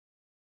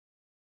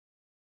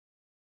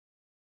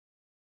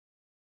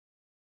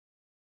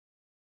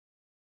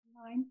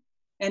time.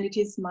 And it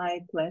is my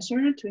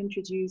pleasure to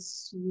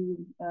introduce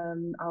you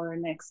our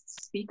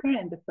next speaker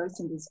and the first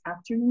in this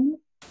afternoon,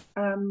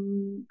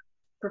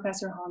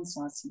 Professor Haun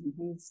Saussy.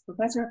 He's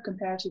Professor of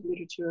Comparative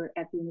Literature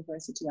at the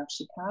University of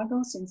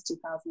Chicago since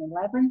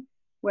 2011,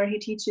 where he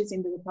teaches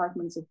in the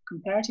departments of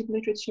Comparative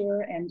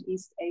Literature and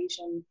East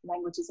Asian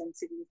Languages and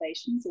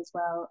Civilizations, as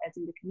well as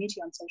in the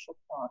Committee on Social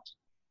Thought.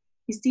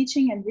 His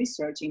teaching and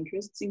research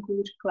interests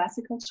include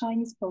classical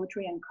Chinese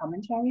poetry and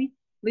commentary,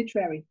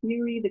 literary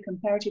theory, the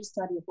comparative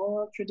study of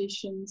oral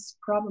traditions,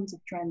 problems of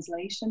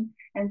translation,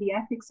 and the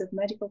ethics of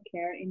medical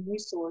care in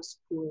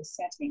resource-poor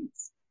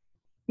settings.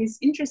 His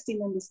interest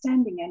in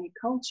understanding any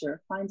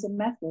culture finds a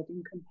method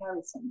in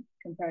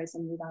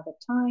comparison with other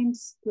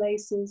times,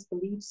 places,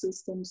 belief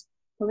systems,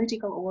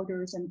 political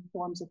orders, and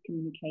forms of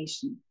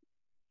communication.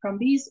 From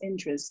these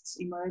interests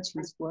emerge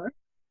his work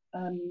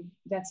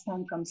that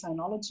span from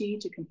sinology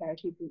to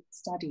comparative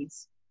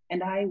studies.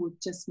 And I would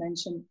just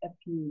mention a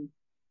few.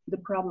 The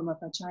Problem of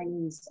a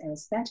Chinese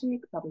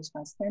Aesthetic, published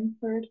by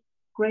Stanford,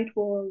 Great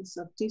Walls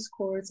of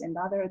Discourse and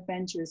Other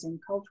Adventures in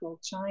Cultural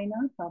China,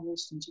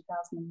 published in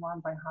 2001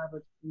 by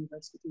Harvard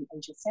University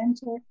Asia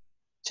Center,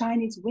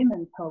 Chinese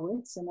Women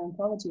Poets, an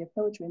anthology of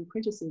poetry and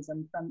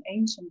criticism from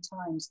ancient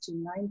times to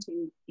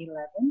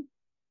 1911,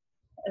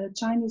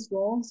 Chinese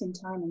Walls in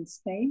Time and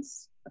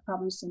Space,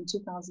 published in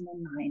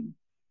 2009.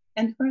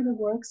 And further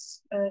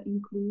works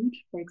include,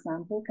 for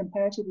example,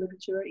 Comparative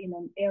Literature in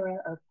an Era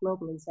of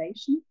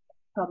Globalization,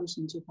 published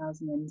in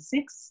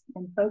 2006,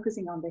 and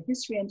focusing on the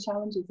history and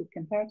challenges of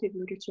comparative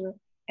literature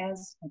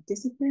as a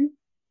discipline,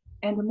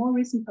 and a more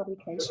recent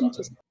publication,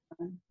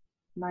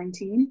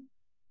 2019,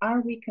 Are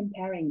We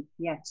Comparing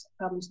Yet?,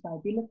 published by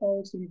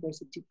Bielefeld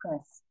University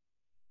Press.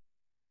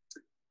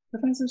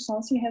 Professor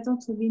Saussy has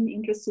also been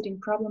interested in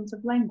problems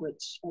of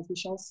language, as we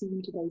shall see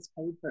in today's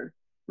paper,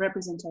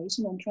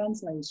 representation and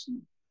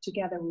translation.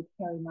 Together with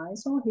Perry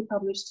Meisel, he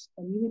published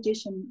a new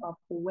edition of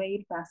the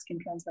Wade Baskin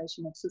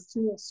translation of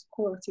Saussure's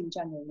Course in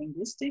General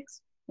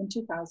Linguistics in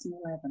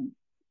 2011.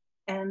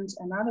 And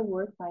another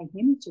work by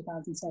him,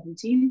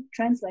 2017,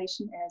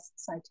 Translation as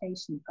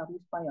Citation,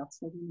 published by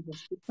Oxford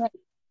University Press,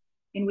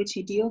 in which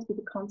he deals with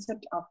the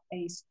concept of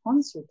a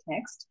sponsor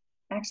text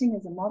acting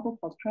as a model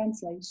for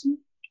translation,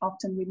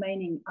 often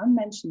remaining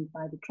unmentioned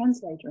by the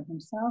translator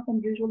himself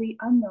and usually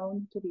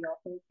unknown to the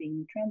author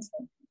being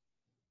translated.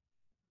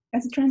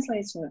 As a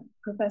translator,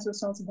 Professor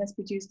Saussy has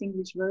produced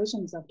English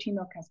versions of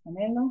Tino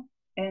Castanello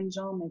and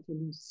Jean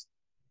Metellus.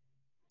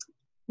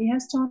 He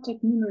has taught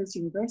at numerous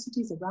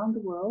universities around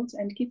the world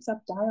and keeps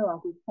up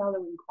dialogue with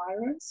fellow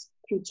inquirers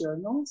through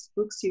journals,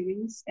 book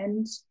series,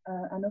 and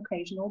an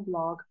occasional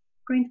blog,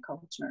 Print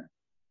Culture.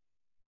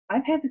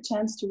 I've had the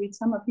chance to read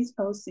some of his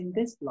posts in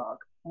this blog,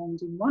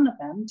 and in one of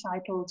them,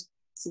 titled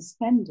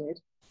Suspended,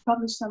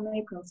 published on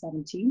April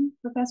 17,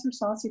 Professor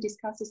Saussy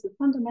discusses the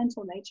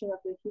fundamental nature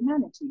of the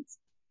humanities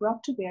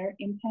brought to bear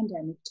in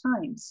pandemic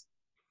times.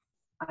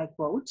 I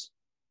quote,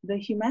 "The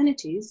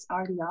humanities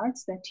are the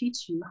arts that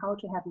teach you how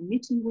to have a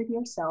meeting with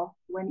yourself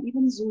when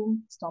even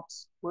Zoom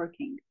stops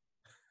working.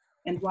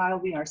 And while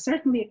we are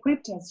certainly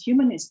equipped as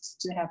humanists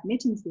to have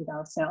meetings with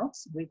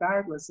ourselves,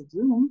 regardless of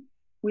Zoom,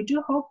 we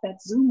do hope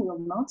that Zoom will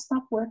not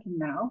stop working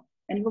now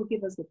and will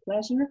give us the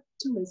pleasure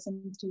to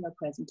listen to your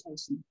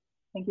presentation."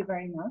 Thank you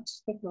very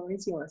much. The floor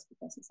is yours,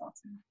 Professor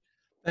Saussy.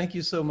 Thank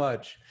you so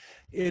much.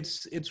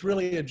 It's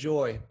really a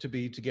joy to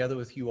be together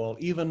with you all,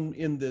 even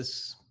in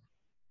this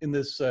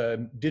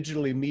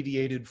digitally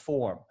mediated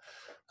form.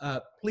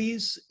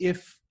 Please,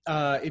 if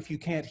you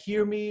can't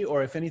hear me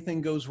or if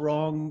anything goes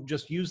wrong,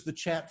 just use the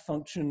chat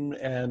function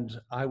and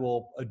I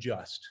will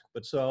adjust.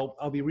 But so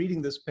I'll be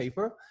reading this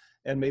paper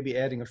and maybe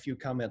adding a few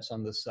comments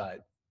on this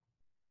side.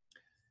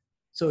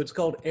 So it's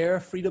called Air,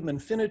 Freedom,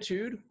 and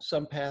Finitude,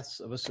 Some Paths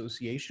of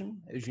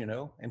Association, as you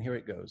know, and here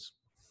it goes.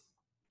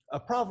 A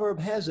proverb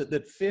has it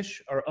that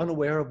fish are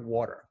unaware of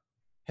water.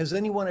 Has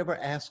anyone ever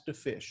asked a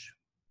fish?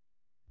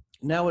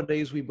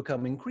 Nowadays, we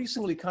become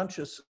increasingly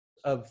conscious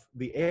of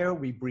the air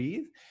we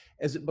breathe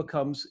as it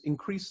becomes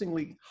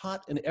increasingly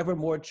hot and ever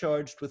more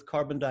charged with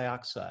carbon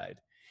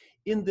dioxide.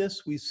 In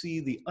this, we see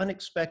the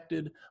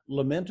unexpected,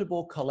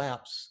 lamentable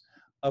collapse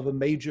of a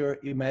major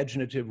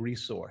imaginative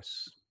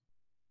resource.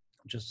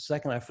 Just a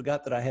second, I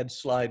forgot that I had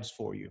slides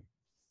for you.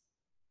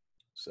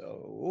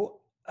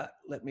 So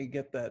let me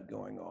get that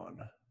going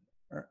on.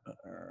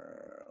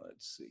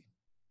 Let's see.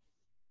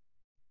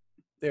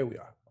 There we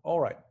are. All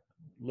right.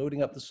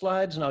 Loading up the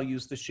slides, and I'll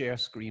use the share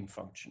screen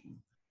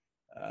function.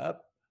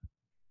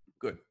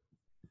 Good.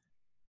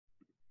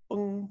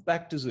 Boom,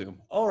 back to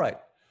Zoom. All right.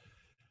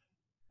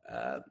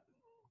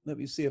 Let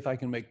me see if I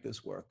can make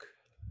this work.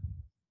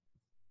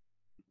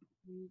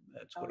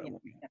 That's what I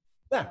want.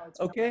 Yeah,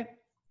 okay,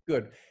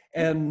 good.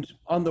 And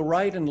on the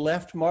right and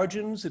left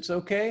margins, it's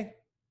okay?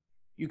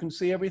 You can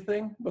see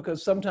everything?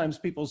 Because sometimes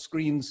people's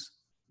screens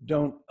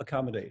don't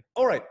accommodate.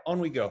 All right, on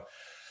we go.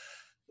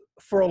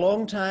 For a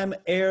long time,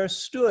 air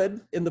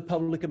stood in the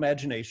public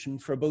imagination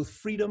for both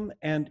freedom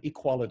and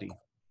equality.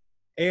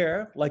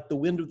 Air, like the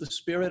wind of the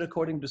Spirit,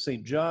 according to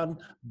St. John,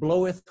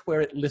 bloweth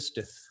where it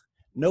listeth,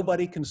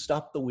 Nobody can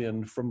stop the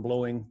wind from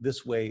blowing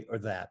this way or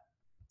that.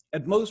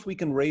 At most, we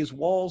can raise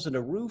walls and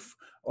a roof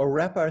or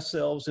wrap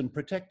ourselves in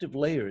protective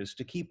layers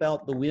to keep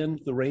out the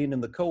wind, the rain,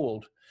 and the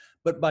cold.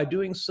 But by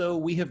doing so,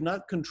 we have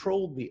not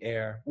controlled the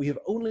air. We have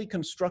only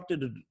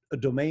constructed a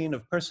domain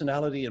of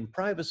personality and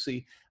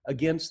privacy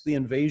against the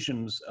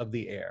invasions of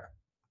the air.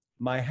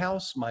 My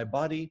house, my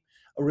body,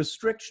 a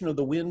restriction of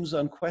the wind's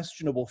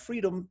unquestionable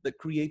freedom that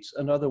creates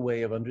another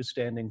way of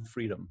understanding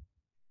freedom.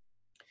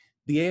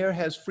 The air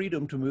has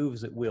freedom to move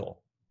as it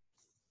will.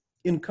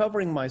 In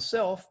covering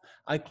myself,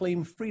 I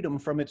claim freedom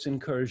from its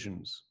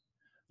incursions.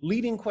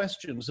 Leading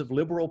questions of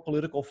liberal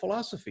political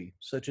philosophy,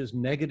 such as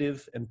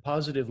negative and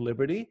positive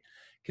liberty,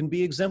 can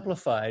be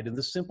exemplified in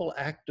the simple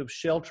act of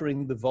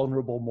sheltering the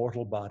vulnerable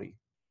mortal body.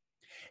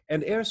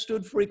 And air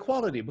stood for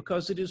equality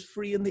because it is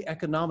free in the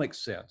economic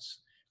sense.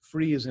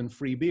 Free as in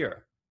free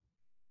beer.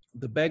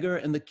 The beggar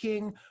and the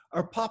king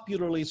are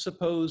popularly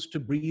supposed to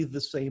breathe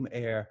the same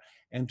air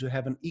and to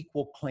have an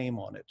equal claim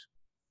on it.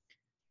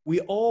 We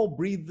all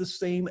breathe the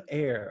same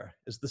air,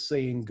 as the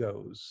saying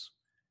goes.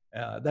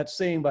 That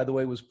saying, by the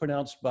way, was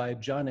pronounced by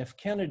John F.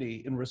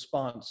 Kennedy in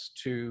response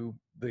to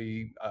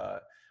the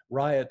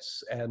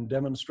riots and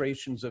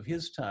demonstrations of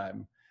his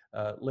time,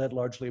 led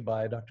largely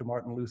by Dr.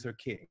 Martin Luther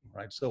King,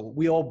 right? So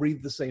we all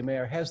breathe the same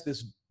air has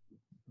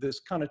this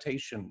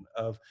connotation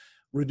of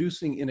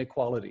reducing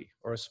inequality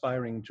or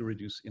aspiring to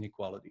reduce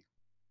inequality.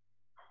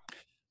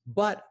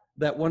 But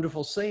that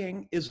wonderful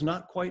saying is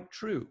not quite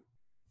true.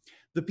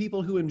 The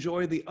people who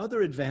enjoy the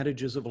other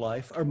advantages of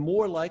life are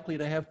more likely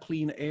to have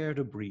clean air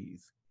to breathe.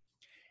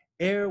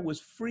 Air was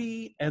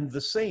free and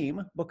the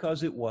same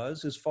because it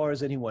was, as far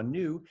as anyone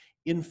knew,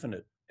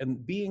 infinite.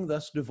 And being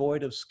thus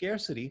devoid of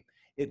scarcity,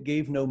 it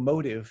gave no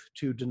motive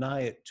to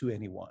deny it to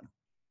anyone.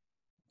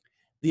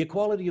 The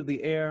equality of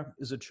the air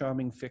is a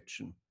charming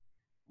fiction.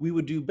 We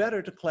would do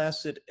better to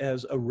class it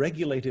as a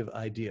regulative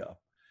idea,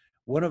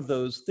 one of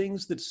those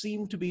things that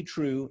seem to be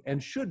true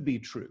and should be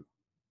true.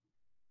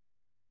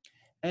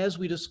 As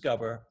we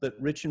discover that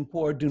rich and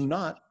poor do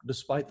not,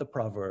 despite the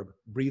proverb,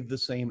 breathe the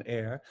same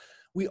air,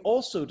 we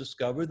also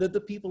discover that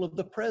the people of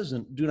the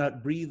present do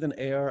not breathe an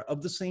air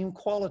of the same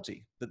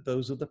quality that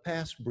those of the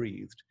past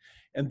breathed,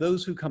 and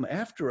those who come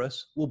after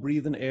us will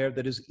breathe an air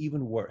that is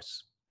even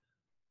worse.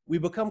 We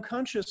become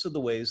conscious of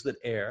the ways that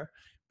air,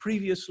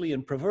 previously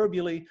and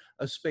proverbially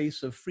a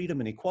space of freedom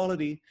and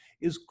equality,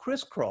 is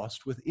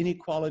crisscrossed with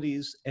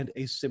inequalities and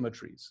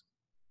asymmetries.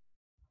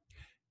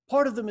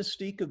 Part of the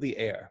mystique of the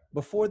air,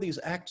 before these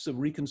acts of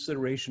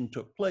reconsideration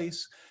took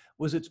place,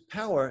 was its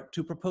power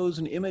to propose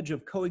an image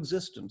of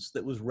coexistence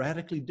that was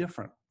radically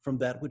different from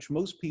that which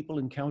most people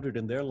encountered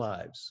in their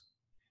lives.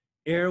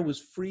 Air was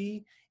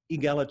free,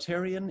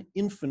 egalitarian,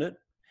 infinite,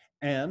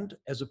 and,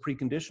 as a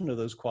precondition of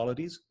those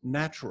qualities,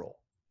 natural,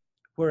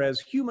 whereas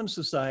human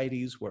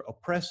societies were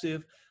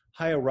oppressive,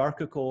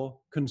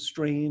 hierarchical,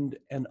 constrained,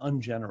 and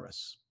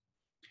ungenerous.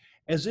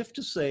 As if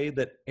to say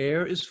that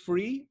air is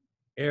free,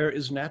 air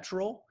is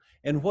natural,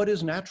 and what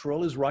is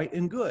natural is right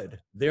and good.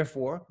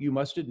 Therefore, you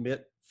must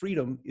admit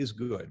freedom is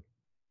good.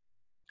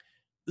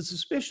 The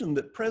suspicion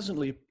that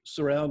presently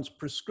surrounds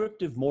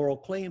prescriptive moral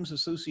claims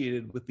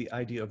associated with the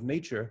idea of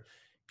nature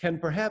can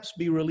perhaps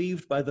be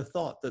relieved by the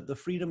thought that the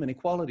freedom and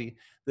equality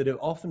that have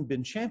often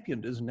been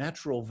championed as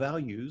natural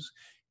values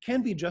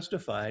can be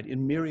justified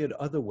in myriad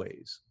other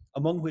ways,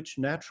 among which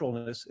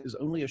naturalness is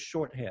only a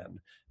shorthand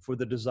for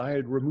the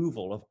desired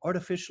removal of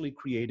artificially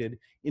created,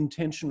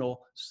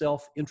 intentional,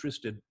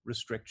 self-interested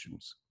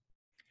restrictions.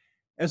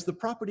 As the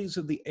properties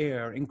of the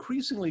air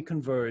increasingly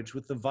converge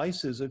with the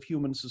vices of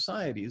human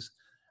societies,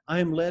 I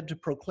am led to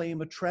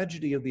proclaim a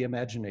tragedy of the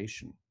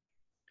imagination.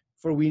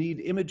 For we need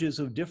images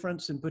of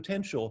difference and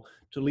potential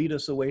to lead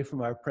us away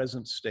from our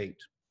present state.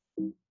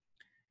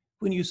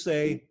 When you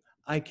say,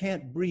 "I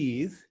can't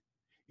breathe,"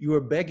 you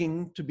are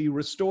begging to be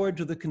restored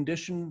to the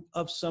condition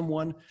of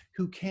someone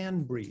who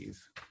can breathe.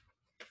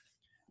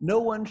 No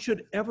one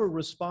should ever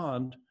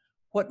respond,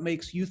 "What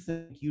makes you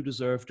think you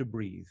deserve to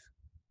breathe?"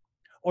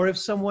 Or if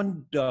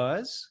someone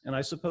does, and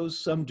I suppose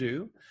some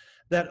do,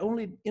 that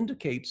only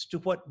indicates to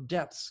what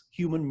depths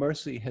human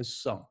mercy has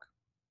sunk.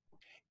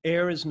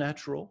 Air is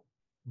natural,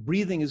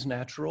 breathing is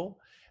natural.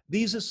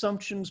 These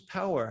assumptions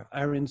power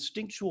our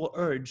instinctual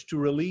urge to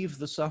relieve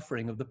the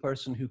suffering of the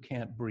person who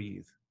can't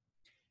breathe.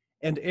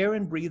 And air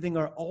and breathing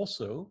are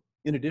also,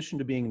 in addition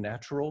to being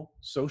natural,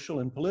 social,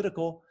 and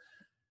political,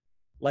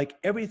 like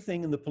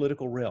everything in the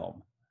political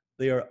realm,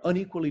 they are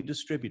unequally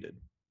distributed,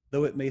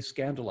 though it may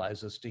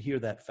scandalize us to hear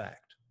that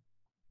fact.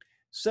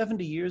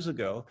 70 years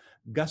ago,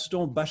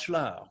 Gaston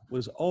Bachelard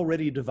was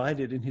already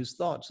divided in his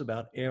thoughts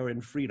about air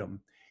and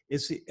freedom,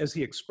 as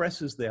he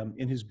expresses them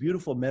in his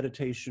beautiful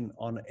meditation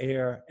on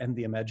air and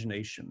the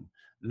imagination,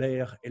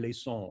 L'air et les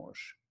songes.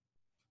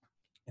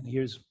 And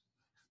here's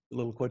a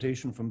little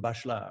quotation from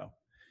Bachelard,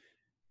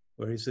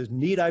 where he says,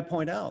 "Need I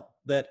point out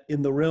that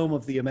in the realm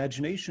of the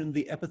imagination,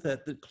 the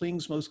epithet that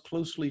clings most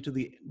closely to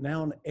the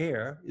noun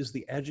air is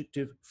the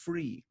adjective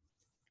free.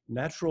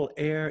 Natural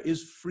air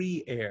is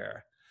free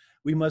air.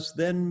 We must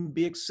then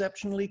be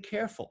exceptionally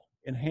careful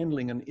in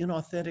handling an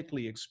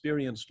inauthentically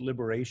experienced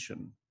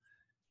liberation,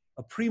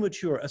 a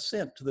premature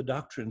assent to the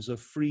doctrines of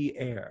free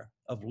air,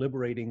 of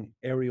liberating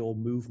aerial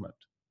movement.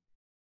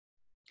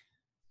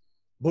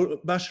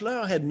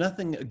 Bachelard had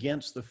nothing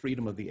against the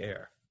freedom of the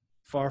air,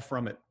 far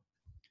from it.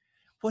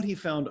 What he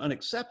found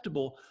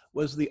unacceptable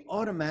was the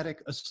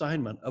automatic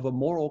assignment of a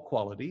moral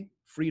quality,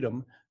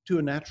 freedom, to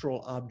a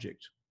natural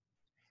object,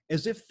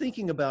 as if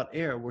thinking about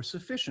air were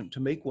sufficient to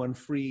make one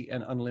free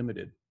and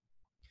unlimited.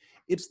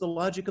 It's the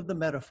logic of the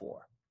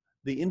metaphor,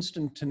 the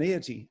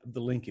instantaneity of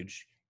the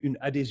linkage, une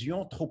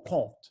adhésion trop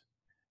prompte,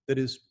 that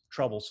is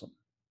troublesome.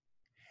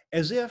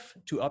 As if,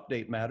 to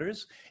update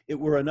matters, it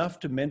were enough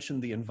to mention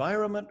the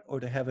environment or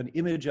to have an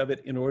image of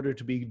it in order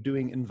to be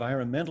doing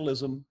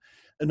environmentalism,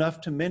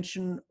 enough to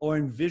mention or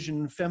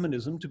envision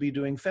feminism to be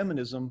doing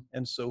feminism,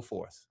 and so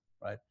forth,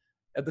 right?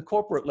 At the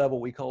corporate level,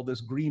 we call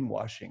this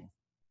greenwashing.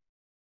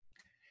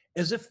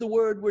 As if the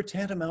word were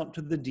tantamount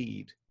to the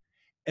deed,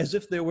 as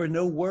if there were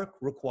no work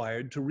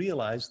required to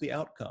realize the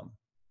outcome.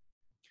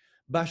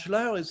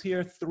 Bachelard is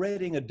here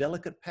threading a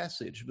delicate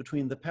passage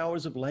between the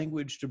powers of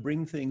language to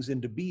bring things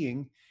into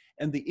being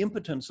and the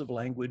impotence of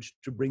language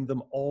to bring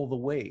them all the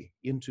way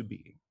into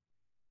being.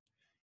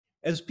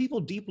 As people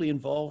deeply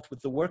involved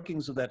with the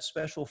workings of that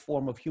special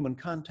form of human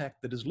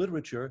contact that is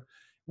literature,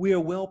 we are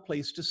well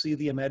placed to see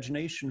the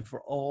imagination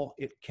for all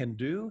it can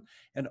do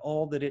and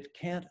all that it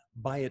can't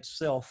by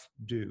itself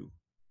do.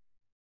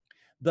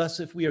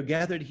 Thus, if we are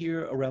gathered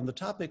here around the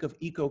topic of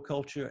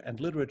ecoculture and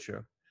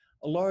literature,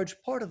 a large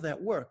part of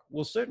that work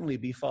will certainly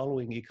be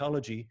following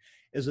ecology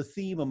as a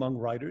theme among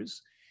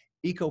writers,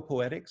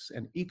 ecopoetics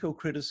and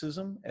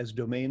eco-criticism as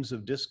domains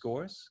of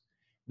discourse,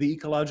 the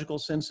ecological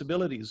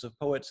sensibilities of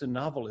poets and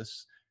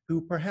novelists who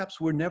perhaps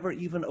were never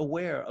even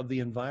aware of the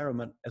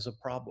environment as a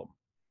problem.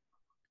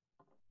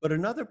 But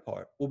another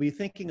part will be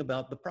thinking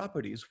about the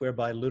properties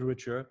whereby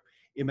literature,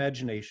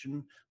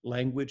 imagination,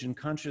 language, and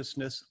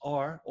consciousness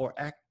are or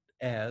act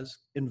as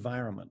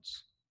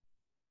environments.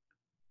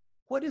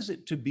 What is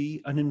it to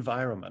be an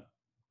environment?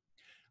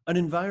 An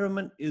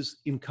environment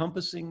is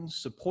encompassing,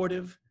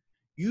 supportive,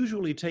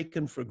 usually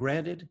taken for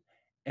granted,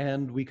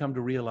 and we come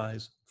to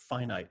realize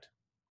finite.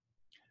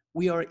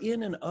 We are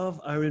in and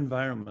of our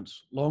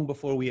environments long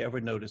before we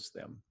ever notice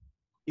them,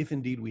 if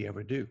indeed we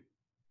ever do.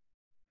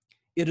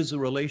 It is a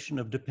relation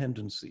of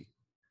dependency.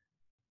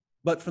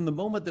 But from the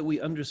moment that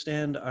we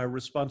understand our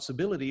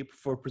responsibility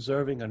for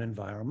preserving an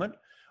environment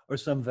or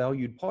some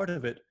valued part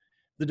of it,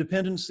 the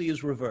dependency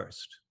is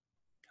reversed.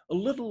 A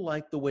little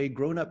like the way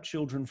grown-up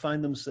children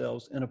find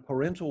themselves in a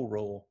parental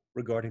role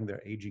regarding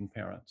their aging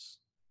parents.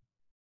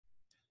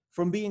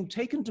 From being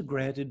taken to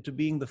granted to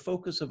being the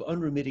focus of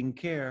unremitting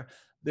care,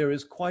 there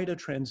is quite a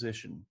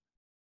transition.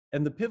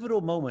 And the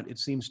pivotal moment, it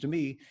seems to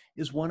me,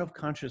 is one of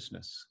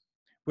consciousness,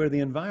 where the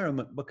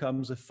environment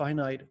becomes a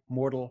finite,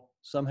 mortal,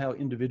 somehow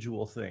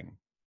individual thing.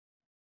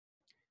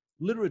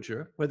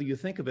 Literature, whether you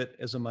think of it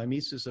as a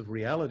mimesis of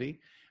reality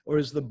or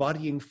as the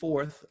bodying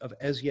forth of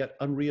as yet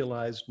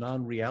unrealized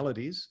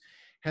non-realities,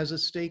 has a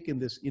stake in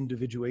this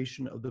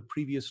individuation of the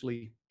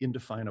previously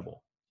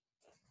indefinable.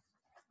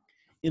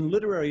 In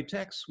literary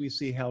texts, we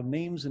see how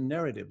names and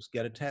narratives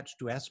get attached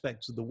to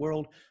aspects of the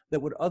world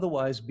that would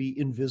otherwise be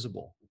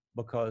invisible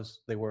because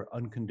they were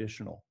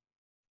unconditional.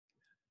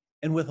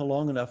 And with a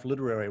long enough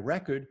literary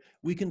record,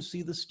 we can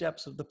see the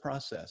steps of the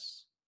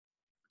process.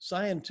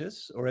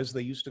 Scientists, or as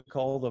they used to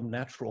call them,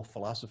 natural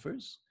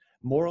philosophers,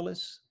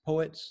 moralists,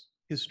 poets,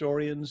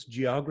 historians,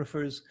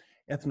 geographers,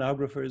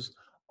 ethnographers,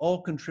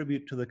 all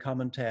contribute to the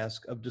common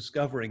task of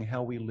discovering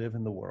how we live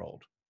in the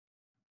world.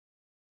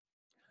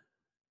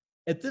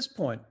 At this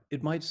point,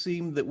 it might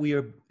seem that we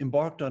are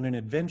embarked on an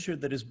adventure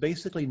that is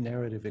basically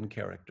narrative in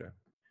character,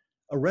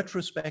 a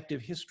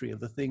retrospective history of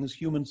the things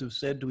humans have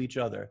said to each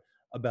other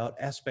about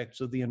aspects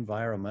of the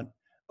environment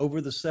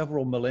over the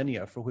several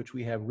millennia for which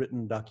we have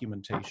written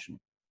documentation.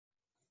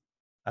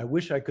 I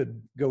wish I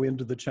could go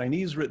into the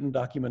Chinese written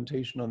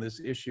documentation on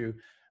this issue,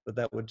 but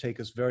that would take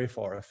us very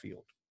far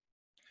afield.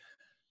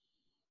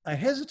 I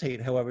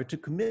hesitate, however, to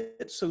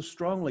commit so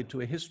strongly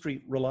to a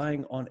history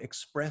relying on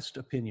expressed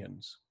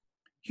opinions.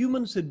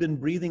 Humans had been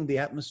breathing the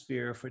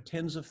atmosphere for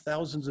tens of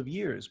thousands of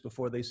years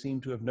before they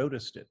seemed to have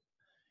noticed it.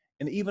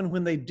 And even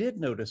when they did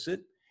notice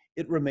it,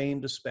 it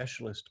remained a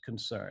specialist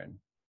concern.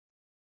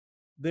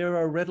 There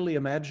are readily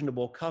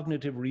imaginable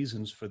cognitive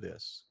reasons for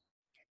this.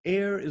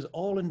 Air is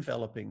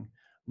all-enveloping,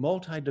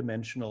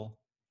 multidimensional,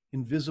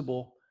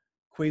 invisible,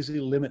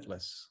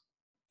 quasi-limitless.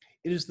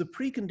 It is the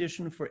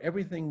precondition for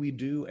everything we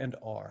do and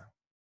are.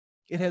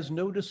 It has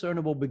no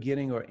discernible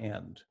beginning or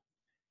end.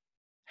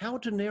 How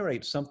to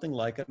narrate something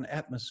like an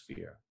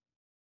atmosphere?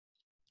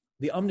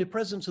 The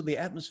omnipresence of the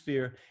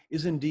atmosphere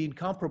is indeed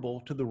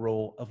comparable to the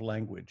role of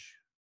language.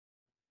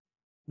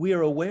 We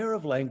are aware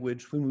of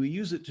language when we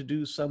use it to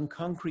do some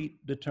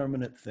concrete,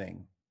 determinate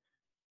thing,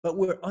 but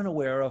we're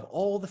unaware of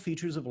all the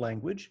features of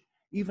language,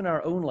 even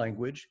our own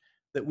language,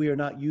 that we are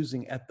not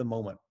using at the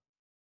moment.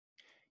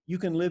 You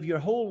can live your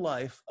whole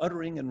life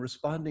uttering and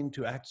responding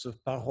to acts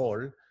of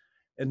parole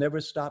and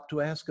never stop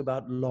to ask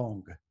about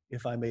langue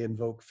if I may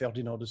invoke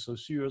Ferdinand de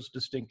Saussure's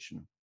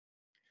distinction.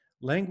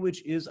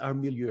 Language is our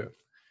milieu,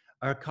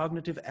 our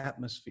cognitive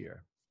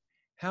atmosphere.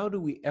 How do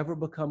we ever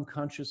become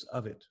conscious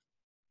of it?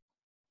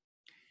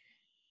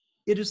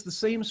 It is the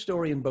same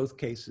story in both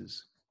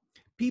cases.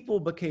 People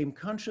became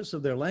conscious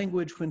of their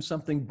language when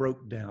something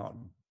broke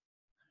down.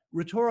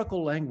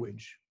 Rhetorical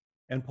language,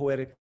 and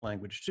poetic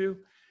language too,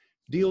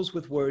 deals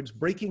with words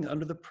breaking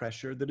under the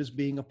pressure that is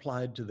being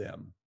applied to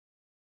them.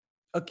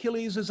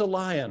 Achilles is a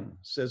lion,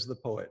 says the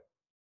poet,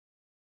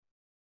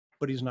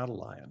 but he's not a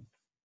lion.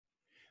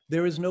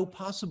 There is no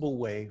possible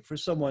way for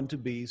someone to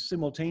be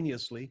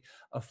simultaneously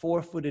a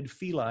four-footed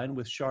feline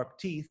with sharp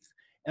teeth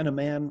and a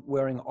man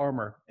wearing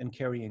armor and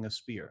carrying a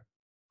spear.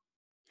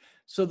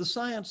 So the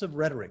science of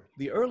rhetoric,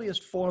 the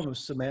earliest form of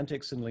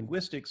semantics and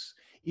linguistics,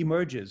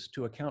 emerges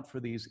to account for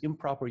these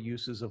improper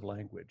uses of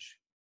language.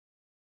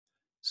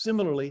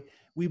 Similarly,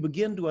 we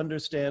begin to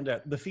understand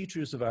the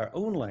features of our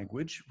own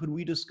language when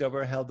we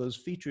discover how those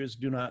features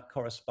do not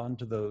correspond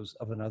to those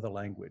of another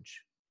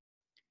language.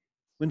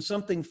 When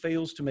something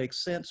fails to make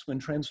sense when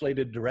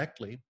translated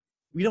directly,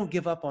 we don't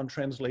give up on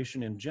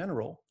translation in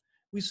general.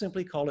 We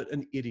simply call it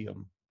an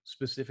idiom,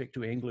 specific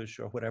to English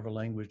or whatever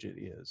language it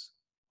is.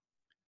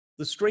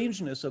 The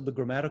strangeness of the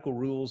grammatical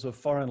rules of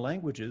foreign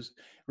languages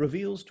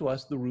reveals to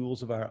us the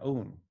rules of our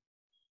own.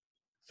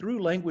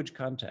 Through language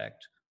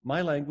contact,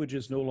 my language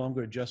is no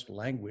longer just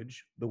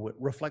language, the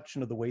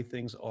reflection of the way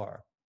things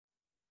are.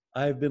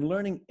 I've been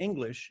learning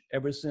English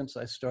ever since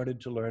I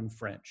started to learn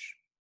French.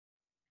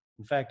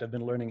 In fact, I've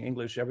been learning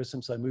English ever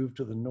since I moved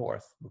to the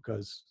north,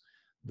 because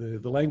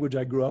the language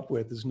I grew up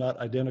with is not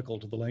identical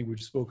to the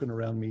language spoken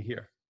around me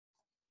here.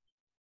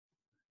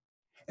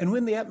 And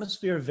when the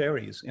atmosphere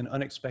varies in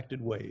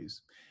unexpected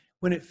ways,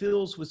 when it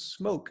fills with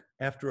smoke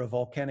after a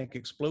volcanic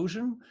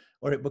explosion,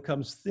 or it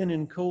becomes thin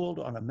and cold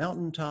on a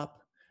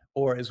mountaintop,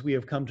 or as we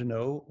have come to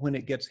know, when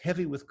it gets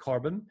heavy with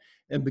carbon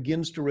and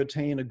begins to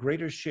retain a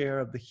greater share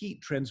of the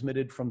heat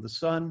transmitted from the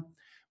sun,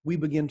 we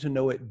begin to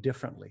know it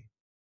differently.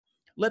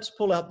 Let's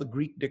pull out the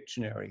Greek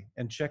dictionary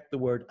and check the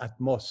word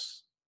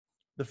atmos,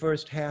 the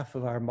first half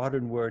of our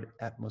modern word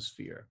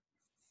atmosphere.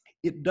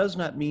 It does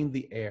not mean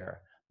the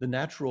air, the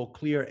natural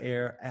clear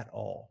air at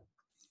all.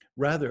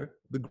 Rather,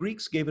 the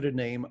Greeks gave it a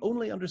name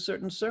only under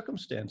certain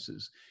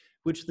circumstances,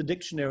 which the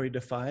dictionary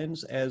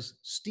defines as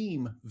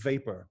steam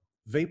vapor,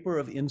 vapor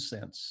of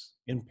incense,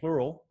 in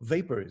plural,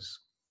 vapors,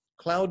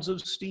 clouds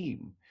of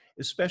steam,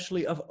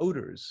 especially of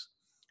odors,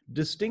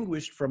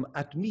 distinguished from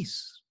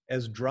atmis,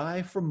 as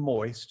dry from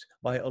moist,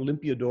 by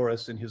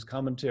Olympiodorus in his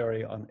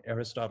commentary on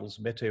Aristotle's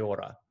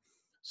Meteora,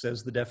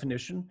 says the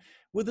definition,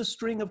 with a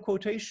string of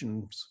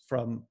quotations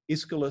from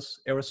Aeschylus,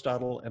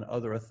 Aristotle, and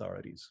other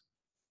authorities.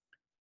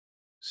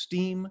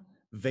 Steam,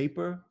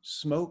 vapor,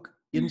 smoke,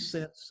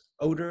 incense,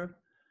 odor,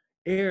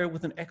 air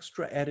with an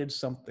extra added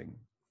something,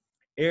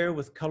 air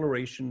with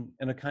coloration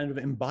and a kind of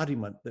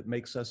embodiment that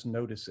makes us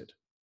notice it.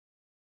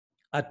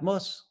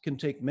 Atmos can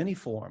take many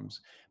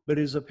forms, but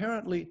is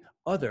apparently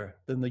other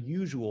than the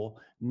usual,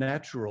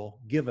 natural,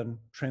 given,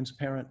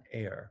 transparent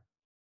air.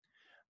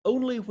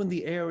 Only when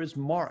the air is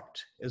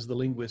marked, as the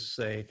linguists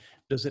say,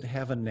 does it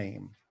have a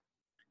name.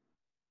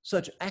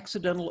 Such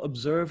accidental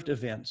observed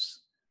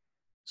events,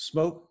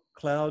 smoke,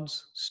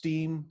 clouds,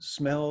 steam,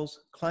 smells,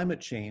 climate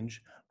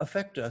change,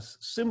 affect us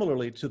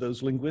similarly to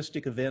those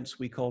linguistic events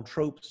we call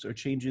tropes or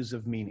changes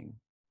of meaning.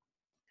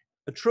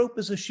 A trope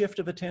is a shift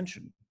of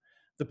attention.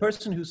 The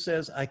person who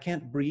says, I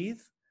can't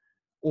breathe,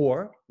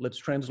 or let's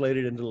translate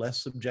it into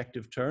less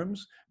subjective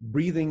terms,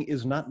 breathing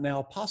is not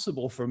now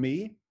possible for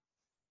me,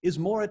 is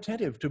more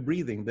attentive to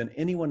breathing than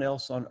anyone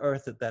else on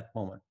earth at that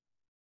moment.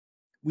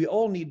 We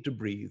all need to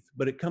breathe,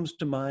 but it comes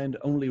to mind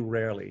only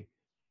rarely,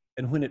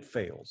 and when it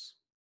fails.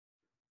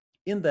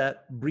 In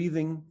that,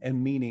 breathing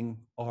and meaning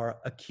are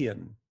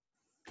akin.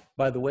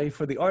 By the way,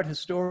 for the art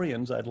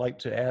historians, I'd like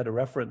to add a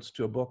reference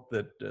to a book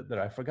that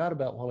I forgot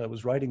about while I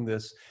was writing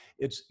this.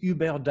 It's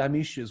Hubert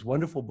Damisch's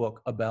wonderful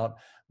book about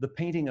the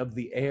painting of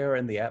the air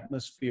and the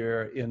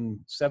atmosphere in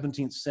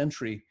 17th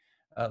century,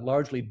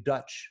 largely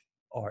Dutch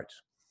art.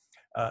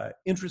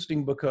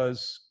 Interesting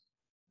because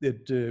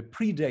it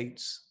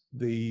predates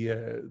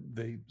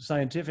the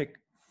scientific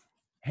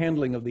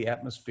handling of the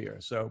atmosphere.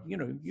 So,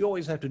 you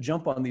always have to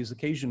jump on these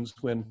occasions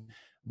when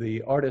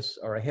the artists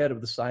are ahead of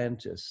the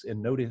scientists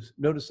in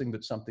noticing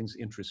that something's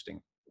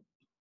interesting.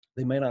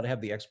 They may not have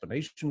the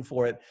explanation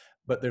for it,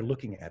 but they're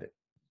looking at it.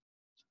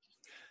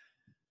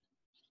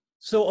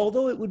 So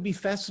although it would be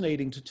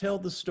fascinating to tell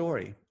the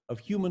story of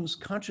humans'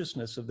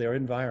 consciousness of their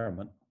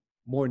environment,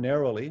 more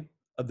narrowly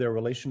of their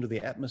relation to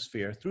the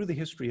atmosphere through the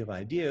history of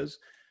ideas,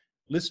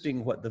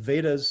 listing what the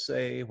Vedas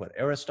say, what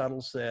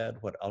Aristotle said,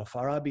 what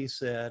Al-Farabi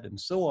said, and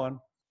so on,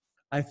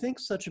 I think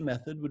such a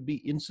method would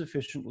be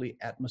insufficiently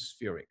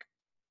atmospheric.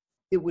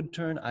 It would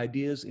turn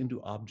ideas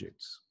into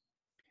objects.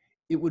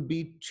 It would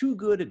be too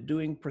good at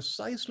doing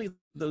precisely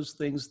those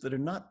things that are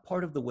not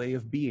part of the way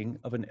of being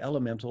of an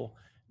elemental,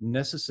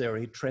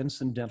 necessary,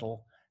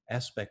 transcendental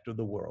aspect of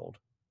the world.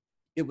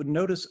 It would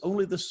notice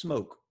only the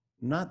smoke,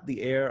 not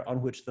the air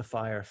on which the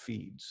fire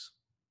feeds.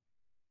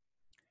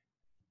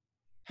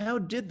 How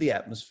did the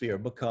atmosphere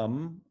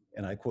become,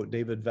 and I quote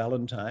David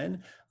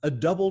Valentine, a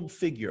doubled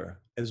figure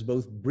as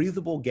both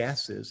breathable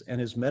gases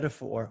and as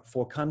metaphor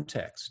for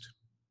context?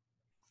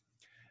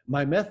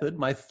 My method,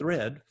 my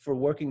thread for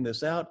working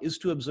this out is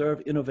to observe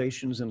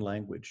innovations in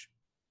language.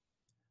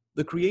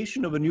 The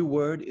creation of a new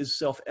word is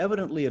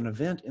self-evidently an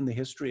event in the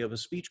history of a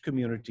speech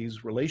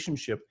community's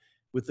relationship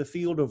with the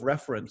field of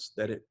reference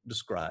that it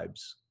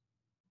describes.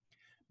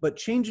 But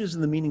changes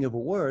in the meaning of a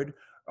word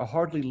are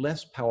hardly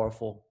less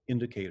powerful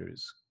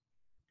indicators.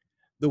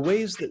 The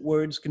ways that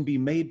words can be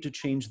made to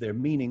change their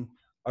meaning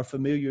are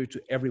familiar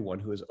to everyone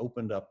who has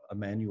opened up a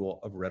manual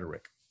of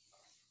rhetoric.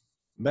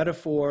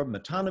 Metaphor,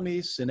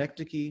 metonymy,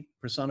 synecdoche,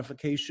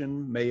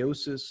 personification,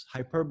 meiosis,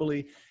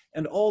 hyperbole,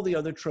 and all the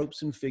other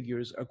tropes and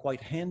figures are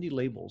quite handy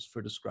labels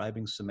for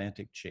describing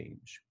semantic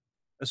change,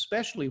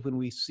 especially when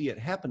we see it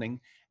happening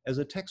as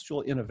a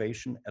textual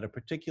innovation at a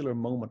particular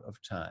moment of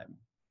time.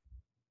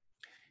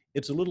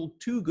 It's a little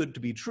too good to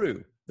be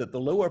true that the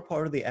lower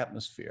part of the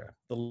atmosphere,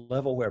 the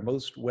level where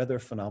most weather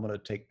phenomena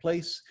take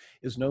place,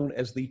 is known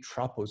as the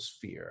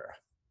troposphere.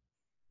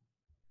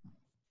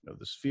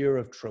 The sphere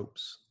of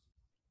tropes.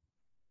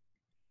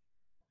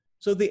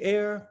 So the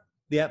air,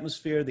 the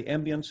atmosphere, the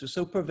ambience are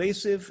so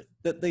pervasive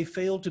that they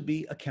fail to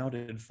be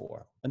accounted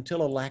for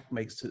until a lack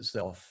makes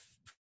itself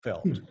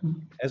felt,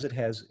 as it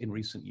has in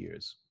recent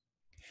years.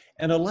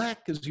 And a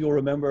lack, as you'll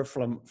remember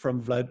from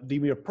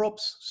Vladimir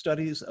Prop's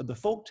studies of the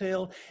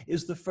folktale,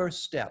 is the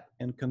first step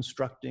in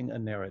constructing a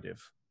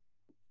narrative.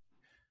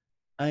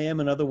 I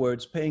am, in other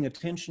words, paying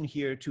attention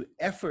here to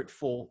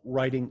effortful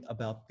writing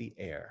about the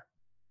air.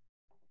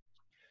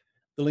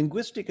 The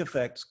linguistic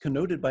effects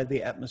connoted by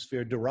the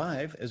atmosphere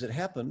derive, as it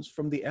happens,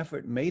 from the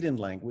effort made in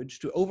language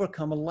to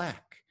overcome a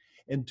lack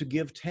and to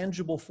give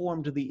tangible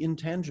form to the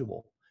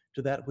intangible,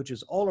 to that which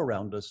is all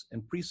around us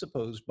and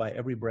presupposed by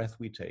every breath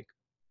we take.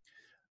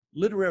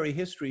 Literary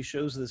history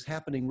shows this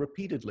happening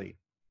repeatedly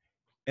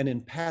and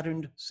in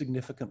patterned,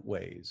 significant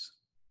ways.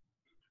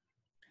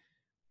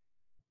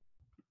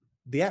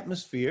 The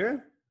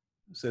atmosphere,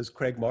 says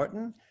Craig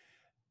Martin,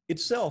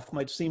 itself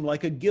might seem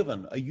like a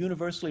given, a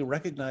universally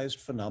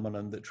recognized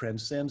phenomenon that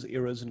transcends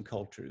eras and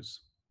cultures.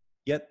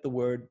 Yet the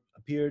word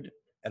appeared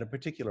at a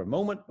particular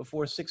moment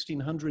before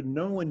 1600.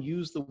 No one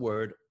used the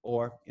word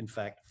or, in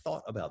fact,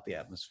 thought about the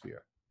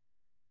atmosphere.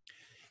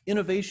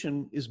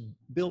 Innovation is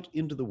built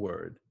into the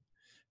word.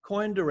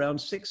 Coined around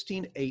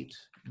 1608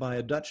 by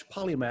a Dutch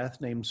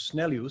polymath named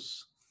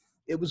Snellius,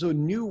 it was a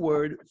new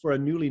word for a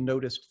newly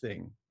noticed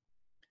thing.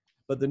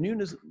 But the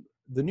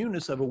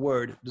newness of a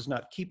word does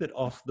not keep it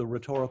off the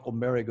rhetorical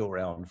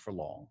merry-go-round for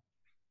long.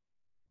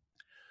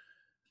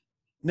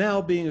 Now,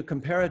 being a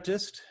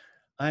comparatist,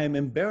 I am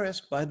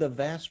embarrassed by the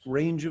vast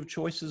range of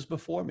choices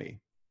before me.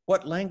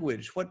 What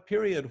language, what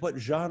period, what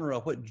genre,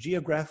 what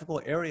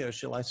geographical area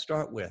shall I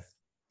start with?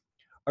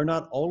 Are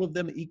not all of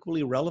them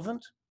equally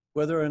relevant,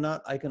 whether or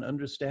not I can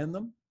understand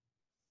them?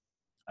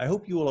 I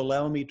hope you will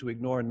allow me to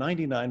ignore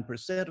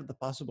 99% of the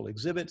possible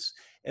exhibits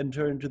and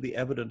turn to the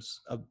evidence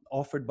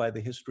offered by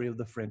the history of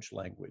the French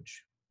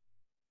language.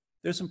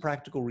 There's some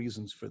practical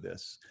reasons for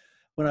this.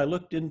 When I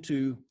looked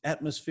into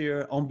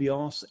atmosphere,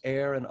 ambiance,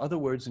 air, and other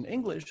words in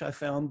English, I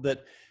found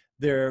that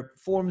their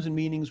forms and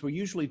meanings were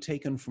usually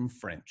taken from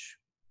French.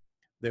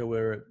 There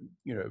were,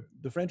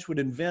 the French would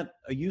invent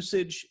a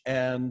usage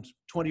and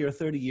 20 or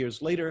 30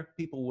 years later,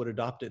 people would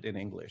adopt it in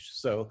English.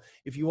 So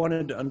if you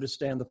wanted to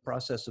understand the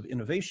process of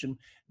innovation,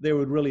 there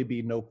would really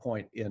be no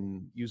point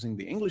in using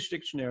the English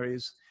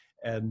dictionaries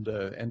and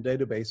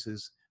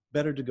databases.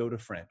 Better to go to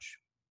French.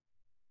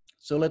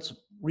 So let's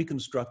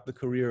reconstruct the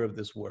career of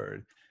this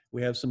word.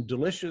 We have some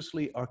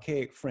deliciously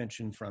archaic French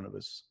in front of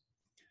us.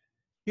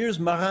 Here's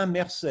Marin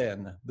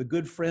Mersenne, the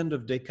good friend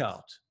of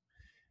Descartes,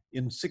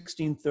 in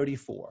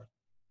 1634.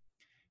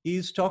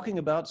 He's talking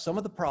about some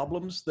of the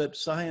problems that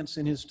science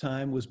in his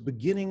time was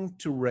beginning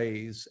to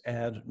raise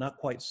and not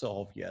quite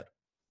solved yet.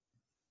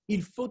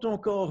 Il faut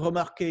encore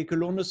remarquer que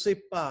l'on ne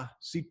sait pas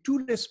si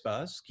tout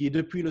l'espace qui est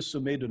depuis le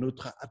sommet de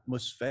notre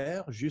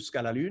atmosphère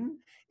jusqu'à la Lune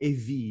est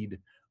vide,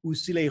 ou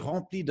s'il est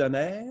rempli d'un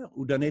air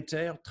ou d'un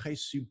éther très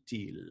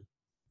subtil.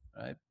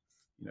 Right?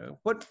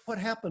 What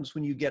happens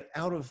when you get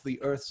out of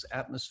the Earth's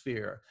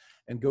atmosphere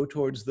and go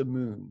towards the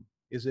moon?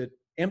 Is it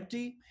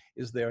empty?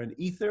 Is there an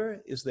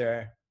ether? Is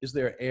there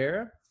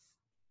air?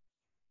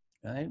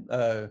 Right?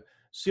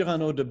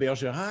 Cyrano de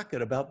Bergerac,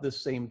 at about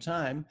this same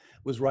time,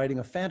 was writing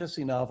a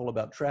fantasy novel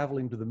about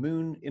traveling to the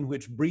moon in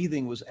which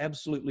breathing was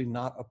absolutely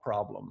not a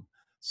problem.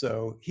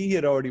 So he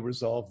had already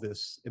resolved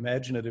this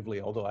imaginatively,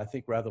 although I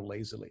think rather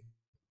lazily.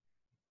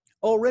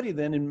 Already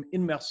then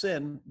in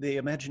Mersenne, the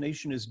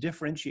imagination is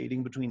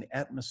differentiating between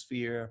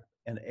atmosphere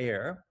and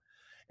air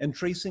and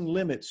tracing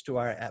limits to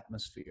our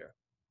atmosphere.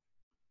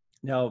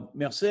 Now,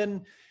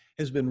 Mersenne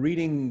has been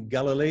reading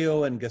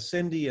Galileo and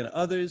Gassendi and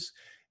others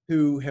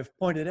who have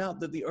pointed out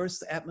that the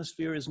Earth's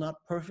atmosphere is not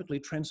perfectly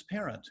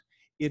transparent.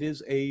 It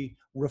is a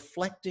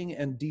reflecting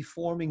and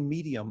deforming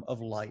medium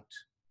of light.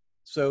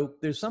 So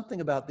there's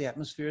something about the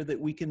atmosphere that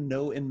we can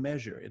know and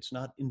measure. It's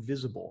not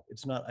invisible.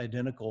 It's not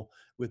identical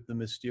with the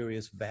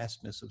mysterious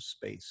vastness of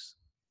space.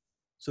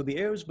 So the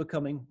air is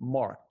becoming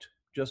marked,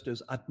 just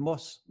as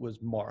atmos was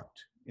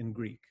marked in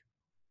Greek.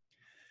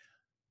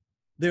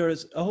 There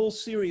is a whole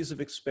series of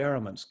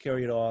experiments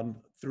carried on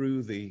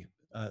through the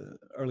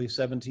early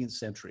 17th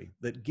century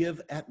that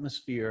give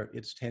atmosphere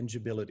its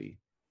tangibility.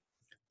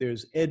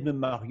 There's Edmond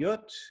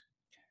Mariotte,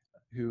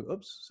 who,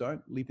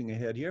 leaping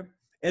ahead here.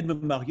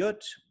 Edmond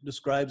Mariotte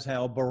describes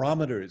how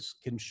barometers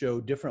can show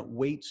different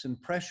weights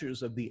and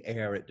pressures of the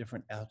air at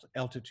different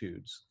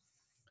altitudes.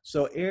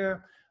 So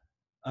air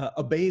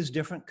obeys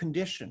different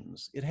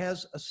conditions. It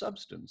has a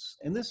substance,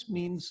 and this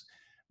means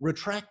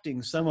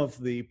retracting some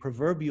of the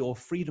proverbial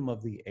freedom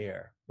of the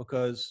air,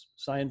 because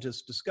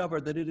scientists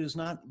discover that it is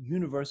not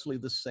universally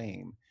the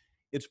same.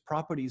 Its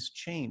properties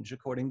change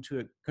according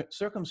to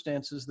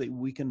circumstances that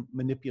we can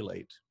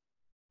manipulate.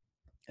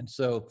 And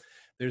so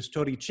there's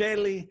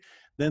Torricelli,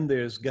 then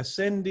there's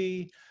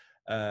Gassendi,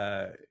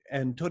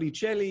 and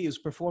Torricelli is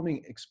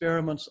performing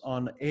experiments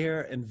on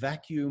air and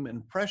vacuum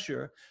and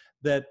pressure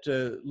that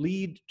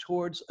lead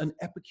towards an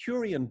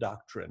Epicurean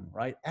doctrine,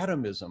 right?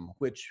 Atomism,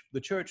 which the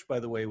church, by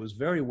the way, was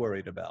very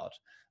worried about,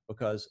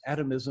 because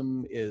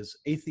atomism is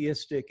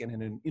atheistic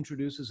and it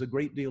introduces a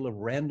great deal of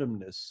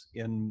randomness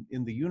in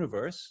the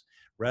universe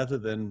rather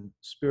than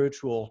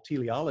spiritual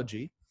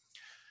teleology.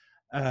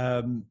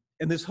 And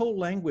this whole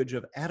language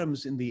of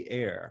atoms in the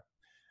air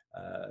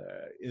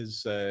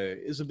is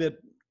a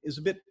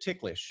bit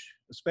ticklish,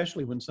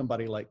 especially when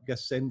somebody like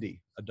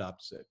Gassendi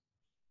adopts it.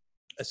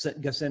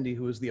 Gassendi,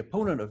 who is the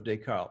opponent of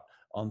Descartes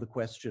on the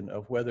question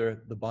of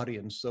whether the body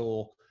and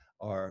soul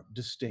are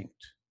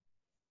distinct.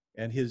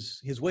 And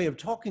his way of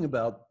talking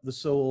about the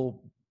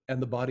soul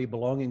and the body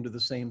belonging to the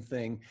same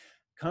thing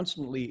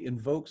constantly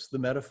invokes the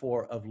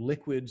metaphor of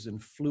liquids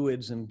and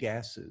fluids and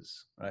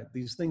gases, right?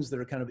 These things that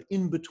are kind of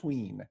in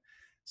between.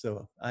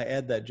 So I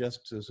add that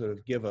just to sort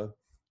of give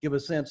a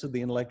sense of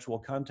the intellectual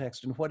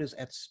context and what is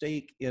at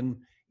stake in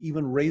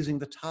even raising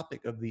the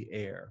topic of the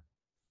air.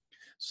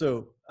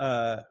 So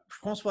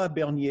François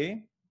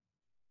Bernier,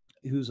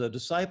 who's a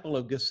disciple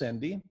of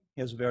Gassendi,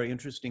 has a very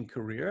interesting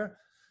career.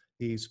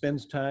 He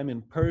spends time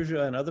in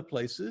Persia and other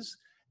places,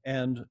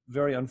 and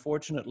very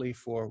unfortunately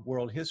for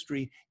world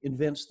history,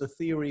 invents the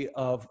theory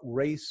of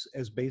race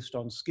as based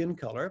on skin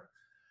color.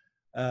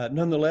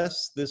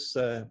 Nonetheless, this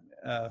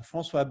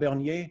François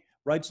Bernier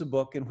writes a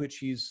book in which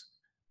he's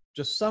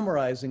just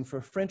summarizing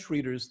for French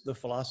readers the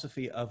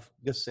philosophy of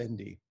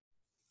Gassendi.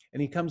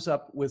 And he comes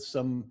up with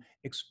some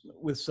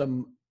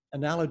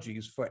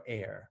analogies for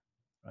air,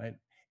 right?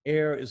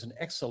 Air is an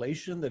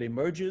exhalation that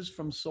emerges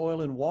from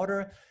soil and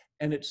water,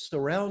 and it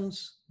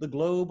surrounds the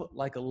globe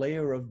like a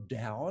layer of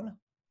down,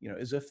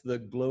 as if the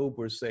globe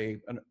were, say,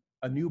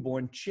 a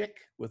newborn chick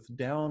with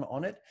down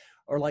on it,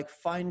 or like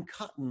fine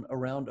cotton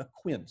around a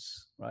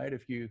quince, right?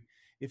 If you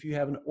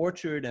have an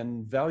orchard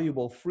and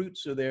valuable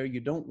fruits are there, you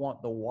don't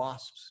want the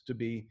wasps to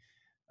be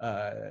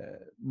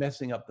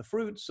messing up the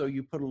fruit, so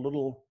you put a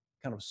little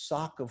kind of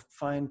sock of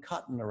fine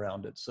cotton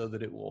around it so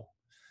that it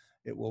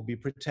will be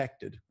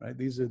protected, right?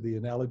 These are the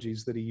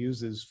analogies that he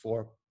uses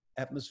for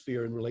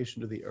atmosphere in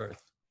relation to the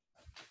earth.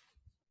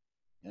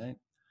 Right?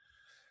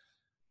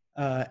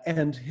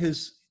 And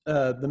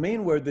the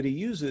main word that he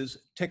uses,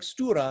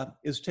 textura,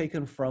 is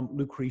taken from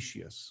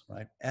Lucretius,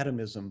 right?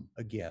 Atomism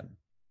again.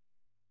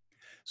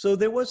 So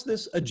there was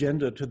this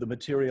agenda to the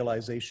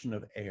materialization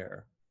of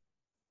air.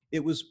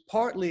 It was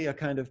partly a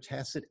kind of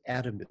tacit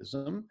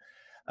atomism,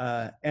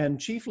 and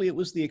chiefly it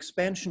was the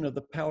expansion of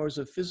the powers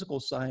of physical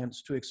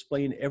science to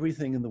explain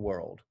everything in the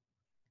world.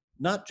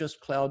 Not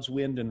just clouds,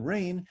 wind, and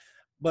rain,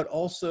 but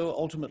also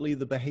ultimately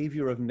the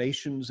behavior of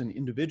nations and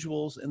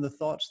individuals and the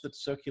thoughts that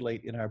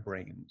circulate in our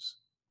brains.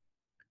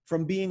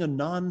 From being a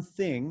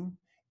non-thing,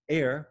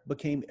 air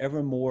became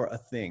ever more a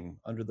thing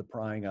under the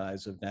prying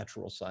eyes of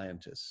natural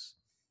scientists.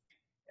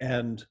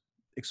 And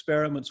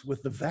experiments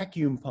with the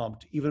vacuum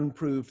pump even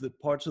proved that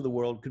parts of the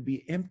world could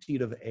be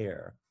emptied of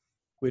air,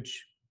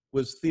 which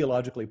was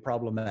theologically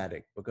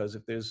problematic, because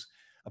if there's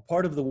a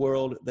part of the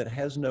world that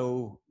has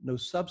no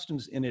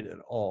substance in it at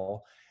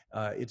all,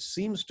 it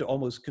seems to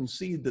almost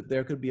concede that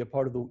there could be a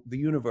part of the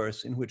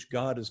universe in which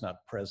God is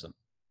not present.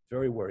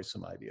 Very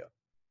worrisome idea.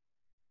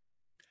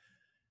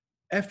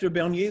 After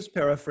Bernier's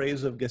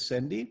paraphrase of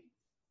Gassendi,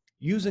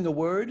 using a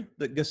word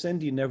that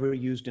Gassendi never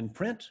used in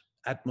print,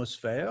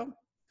 atmosphère,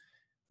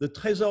 the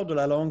Trésor de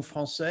la langue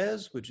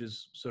française, which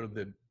is sort of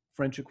the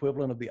French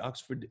equivalent of the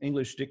Oxford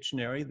English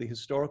Dictionary, the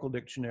historical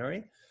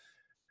dictionary,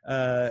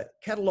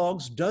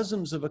 catalogs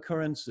dozens of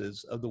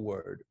occurrences of the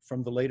word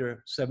from the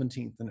later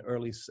 17th and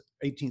early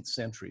 18th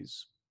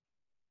centuries.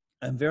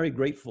 I'm very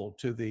grateful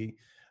to the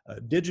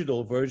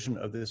digital version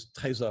of this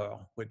Trésor,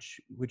 which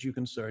you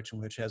can search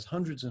and which has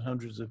hundreds and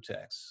hundreds of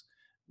texts,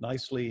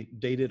 nicely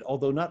dated,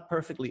 although not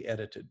perfectly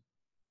edited.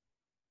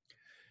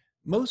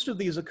 Most of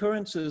these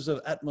occurrences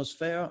of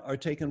atmosphère are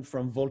taken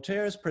from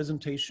Voltaire's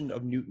presentation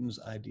of Newton's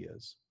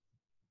ideas.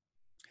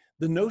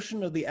 The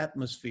notion of the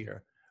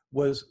atmosphere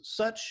was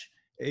such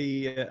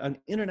an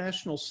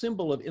international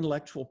symbol of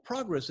intellectual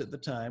progress at the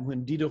time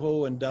when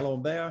Diderot and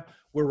d'Alembert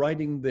were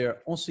writing their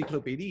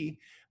encyclopédie,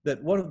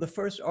 that one of the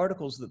first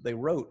articles that they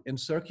wrote and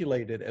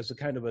circulated as a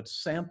kind of a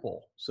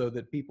sample so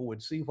that people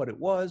would see what it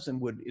was and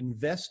would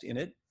invest in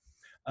it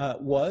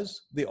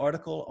was the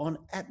article on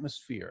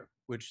atmosphere,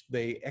 which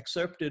they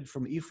excerpted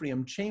from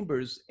Ephraim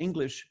Chambers'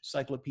 English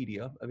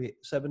Cyclopedia of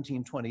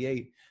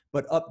 1728,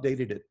 but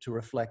updated it to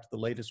reflect the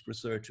latest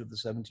research of the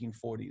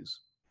 1740s.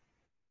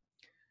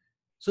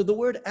 So the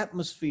word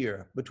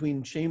atmosphere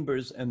between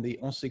Chambers and the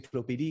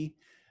Encyclopédie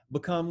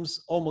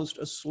becomes almost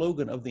a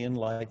slogan of the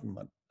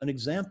Enlightenment, an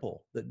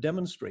example that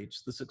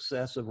demonstrates the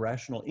success of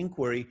rational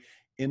inquiry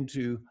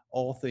into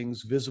all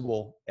things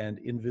visible and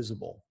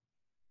invisible.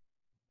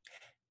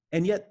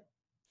 And yet,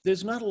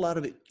 there's not a lot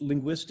of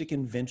linguistic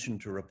invention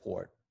to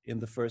report in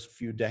the first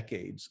few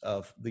decades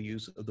of the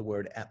use of the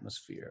word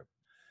atmosphere.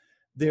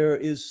 There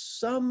is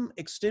some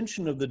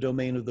extension of the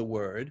domain of the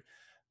word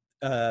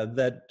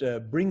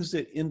that brings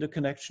it into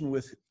connection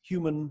with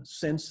human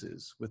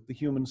senses, with the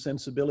human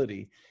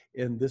sensibility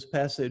in this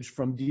passage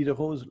from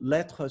Diderot's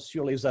Lettres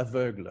sur les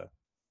aveugles,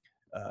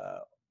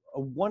 a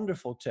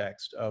wonderful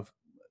text of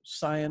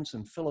science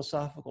and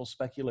philosophical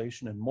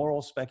speculation and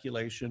moral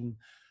speculation.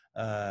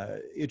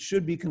 It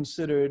should be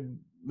considered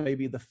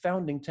maybe the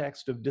founding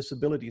text of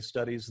disability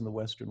studies in the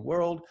Western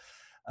world.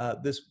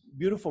 This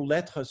beautiful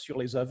Lettres sur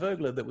les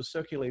aveugles that was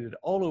circulated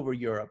all over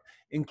Europe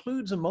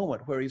includes a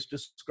moment where he's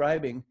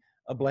describing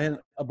a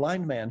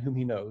blind man whom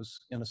he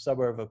knows in a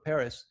suburb of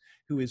Paris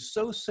who is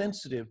so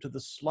sensitive to the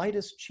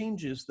slightest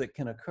changes that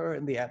can occur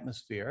in the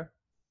atmosphere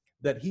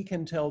that he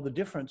can tell the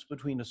difference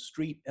between a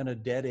street and a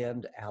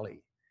dead-end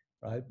alley,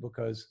 right?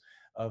 Because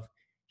of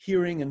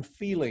hearing and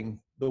feeling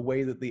the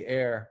way that the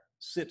air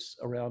sits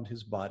around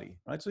his body,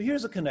 right? So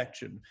here's a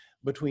connection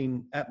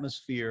between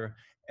atmosphere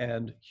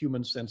and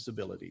human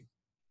sensibility.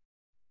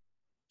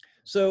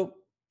 So,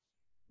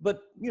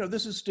 but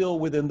this is still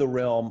within the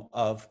realm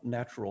of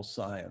natural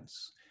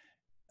science.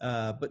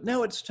 But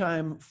now it's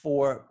time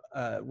for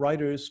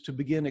writers to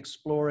begin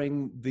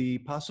exploring the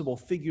possible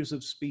figures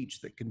of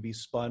speech that can be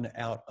spun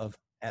out of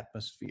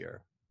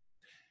atmosphere.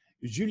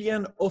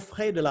 Julien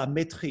Offray de la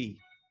Métrie,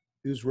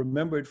 who's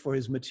remembered for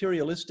his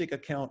materialistic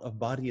account of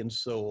body and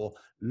soul,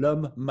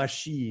 L'Homme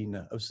Machine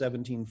of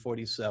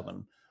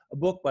 1747, a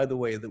book, by the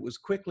way, that was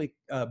quickly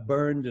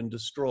burned and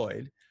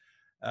destroyed.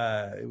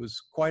 It was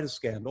quite a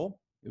scandal.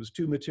 It was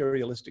too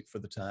materialistic for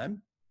the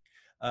time.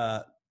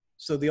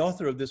 So the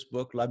author of this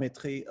book, La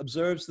Métrie,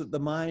 observes that the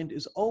mind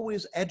is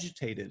always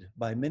agitated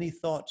by many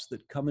thoughts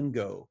that come and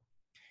go.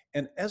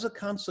 And as a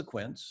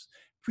consequence,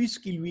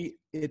 puisqu'il lui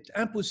est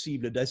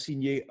impossible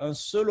d'assigner un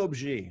seul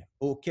objet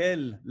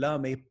auquel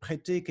l'âme ait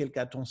prêté quelque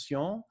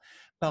attention,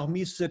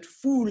 parmi cette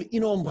foule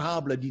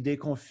innombrable d'idées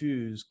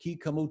confuses qui,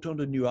 comme autant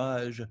de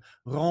nuages,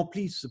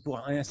 remplissent, pour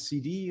ainsi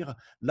dire,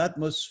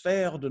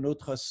 l'atmosphère de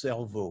notre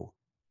cerveau.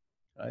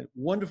 Right?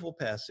 Wonderful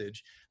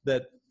passage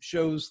that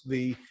shows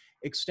the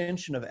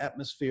extension of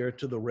atmosphere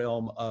to the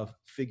realm of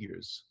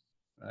figures.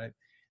 Right?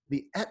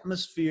 The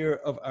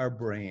atmosphere of our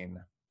brain.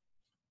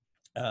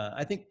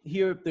 I think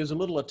here there's a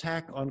little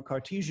attack on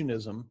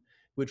Cartesianism,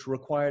 which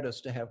required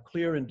us to have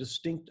clear and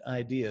distinct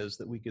ideas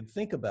that we could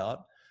think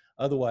about.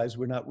 Otherwise,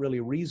 we're not really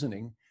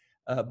reasoning.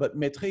 But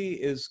Métrie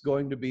is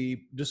going to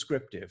be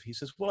descriptive. He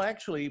says, well,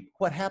 actually,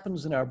 what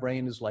happens in our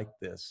brain is like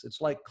this.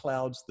 It's like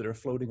clouds that are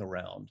floating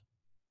around.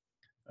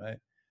 Right?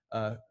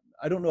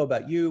 I don't know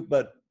about you,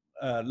 but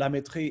La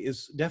Métrie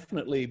is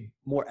definitely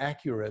more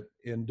accurate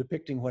in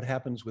depicting what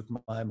happens with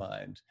my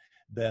mind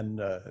than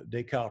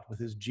Descartes with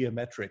his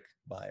geometric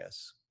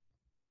bias.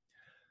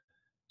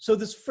 So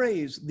this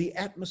phrase, the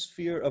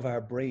atmosphere of our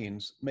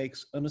brains,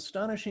 makes an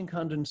astonishing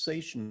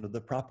condensation of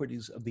the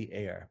properties of the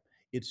air,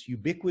 its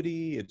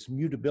ubiquity, its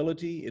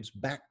mutability, its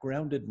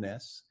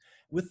backgroundedness,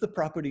 with the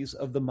properties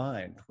of the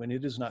mind when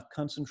it is not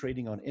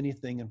concentrating on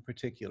anything in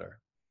particular.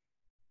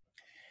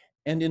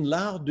 And in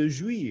L'Art de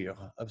Jouir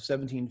of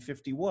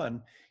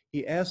 1751,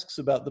 he asks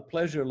about the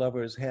pleasure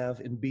lovers have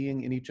in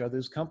being in each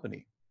other's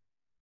company.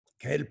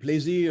 Quel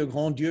plaisir,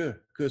 grand Dieu,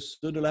 que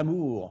ceux de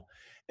l'amour!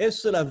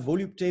 Est-ce la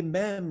volupté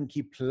même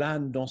qui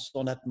plane dans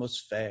son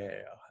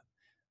atmosphère?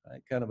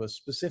 Right? Kind of a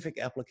specific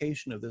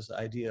application of this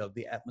idea of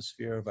the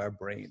atmosphere of our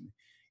brain.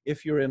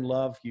 If you're in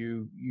love,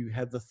 you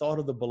have the thought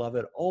of the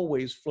beloved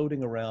always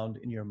floating around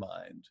in your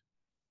mind.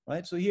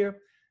 Right? So here,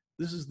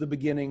 this is the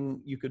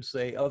beginning, you could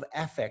say, of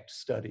affect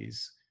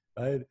studies.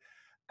 Right?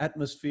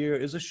 Atmosphere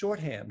is a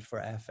shorthand for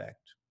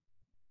affect.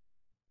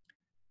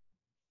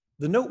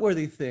 The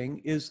noteworthy thing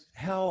is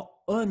how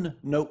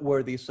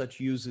unnoteworthy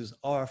such uses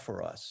are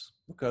for us,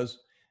 because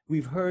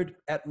we've heard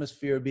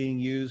atmosphere being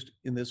used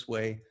in this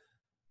way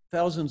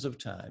thousands of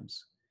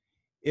times.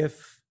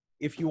 If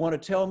you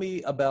want to tell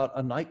me about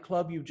a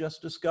nightclub you've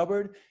just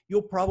discovered,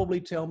 you'll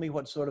probably tell me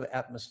what sort of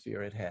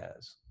atmosphere it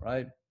has,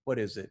 right? What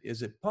is it?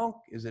 Is it punk?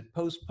 Is it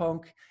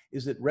post-punk?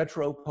 Is it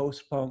retro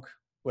post-punk?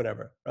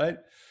 Whatever, right?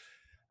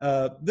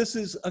 This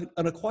is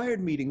an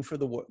acquired meaning for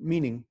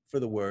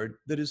the word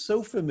that is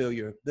so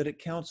familiar that it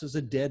counts as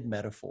a dead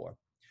metaphor.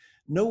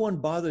 No one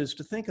bothers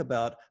to think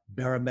about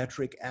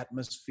barometric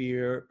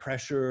atmosphere,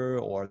 pressure,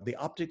 or the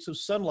optics of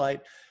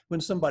sunlight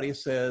when somebody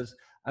says,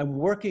 I'm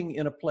working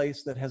in a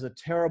place that has a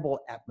terrible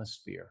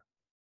atmosphere.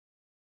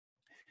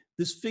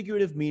 This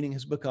figurative meaning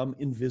has become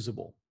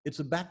invisible. It's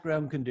a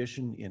background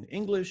condition in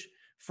English,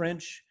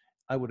 French,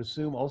 I would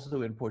assume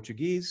also in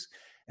Portuguese,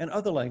 and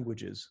other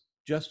languages,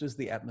 just as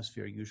the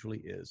atmosphere usually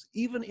is.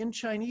 Even in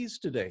Chinese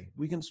today,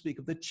 we can speak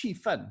of the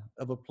qifan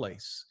of a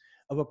place,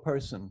 of a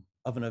person,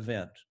 of an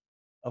event,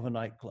 of a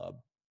nightclub.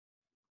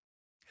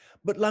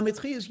 But La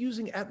Métrie is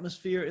using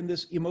atmosphere in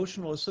this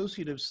emotional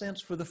associative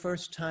sense for the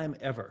first time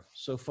ever,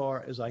 so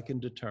far as I can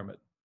determine.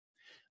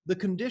 The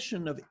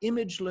condition of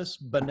imageless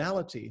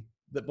banality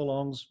that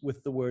belongs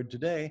with the word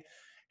today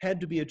had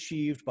to be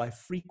achieved by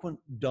frequent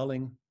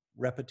dulling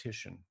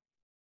repetition.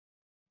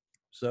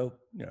 So,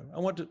 I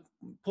want to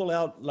pull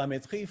out La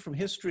Métrie from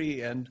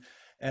history and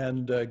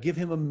give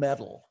him a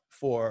medal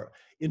for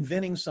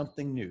inventing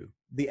something new,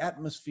 the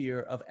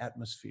atmosphere of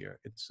atmosphere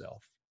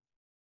itself.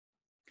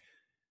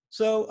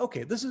 So,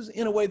 okay, this is,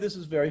 in a way, this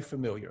is very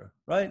familiar,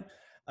 right?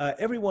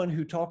 Everyone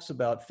who talks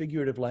about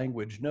figurative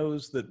language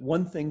knows that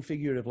one thing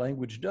figurative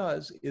language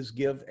does is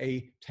give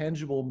a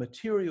tangible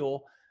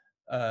material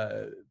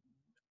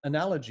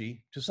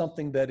analogy to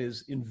something that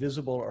is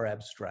invisible or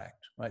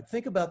abstract, right?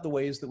 Think about the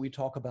ways that we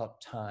talk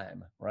about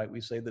time, right?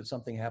 We say that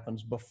something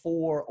happens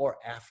before or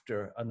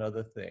after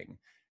another thing,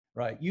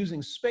 right?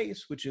 Using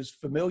space, which is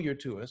familiar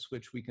to us,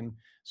 which we can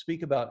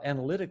speak about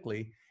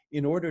analytically,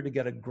 in order to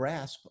get a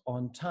grasp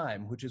on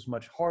time, which is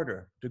much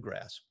harder to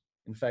grasp.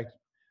 In fact,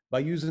 by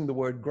using the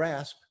word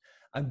grasp,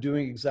 I'm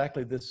doing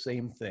exactly this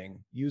same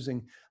thing,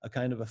 using a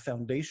kind of a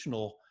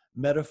foundational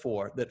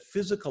metaphor that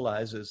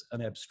physicalizes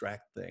an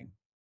abstract thing,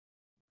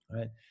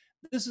 right?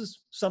 This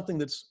is something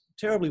that's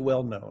terribly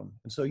well known,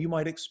 and so you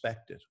might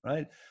expect it,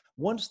 right?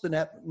 Once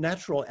the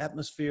natural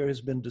atmosphere has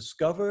been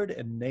discovered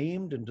and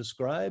named and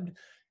described,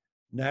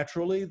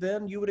 naturally,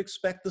 then you would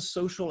expect the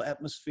social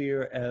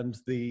atmosphere and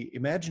the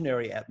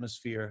imaginary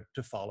atmosphere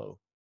to follow.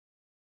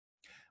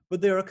 But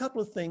there are a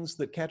couple of things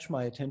that catch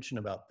my attention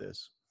about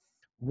this.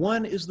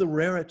 One is the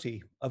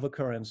rarity of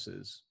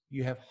occurrences.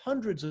 You have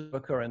hundreds of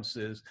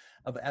occurrences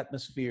of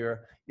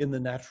atmosphere in the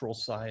natural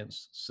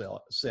science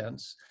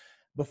sense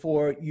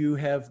before you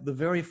have the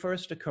very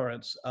first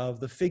occurrence of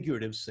the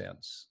figurative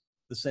sense,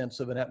 the sense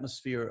of an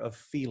atmosphere of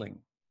feeling.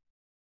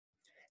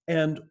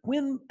 And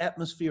when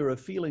atmosphere of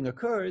feeling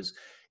occurs,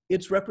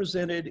 it's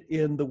represented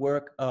in the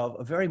work of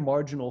a very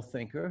marginal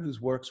thinker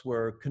whose works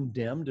were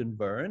condemned and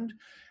burned,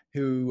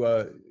 who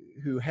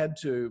had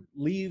to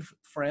leave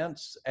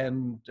France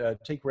and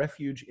take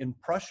refuge in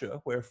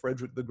Prussia, where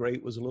Frederick the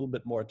Great was a little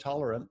bit more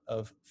tolerant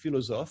of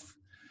philosophes,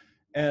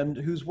 and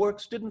whose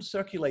works didn't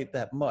circulate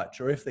that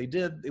much, or if they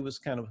did, it was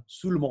kind of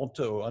sous le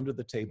manteau, under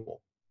the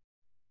table.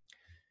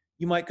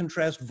 You might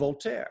contrast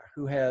Voltaire,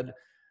 who had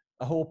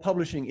a whole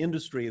publishing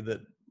industry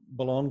that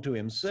belonged to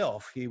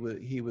himself. He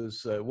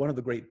was one of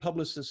the great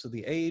publicists of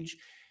the age.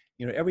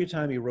 Every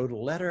time he wrote a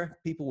letter,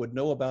 people would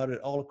know about it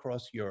all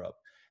across Europe.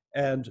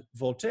 And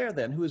Voltaire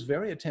then, who is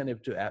very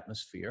attentive to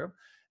atmosphere,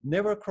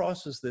 never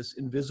crosses this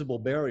invisible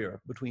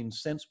barrier between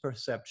sense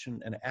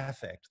perception and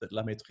affect that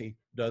La Métrie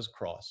does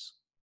cross.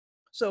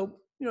 So,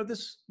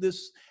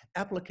 this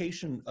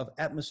application of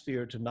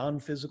atmosphere to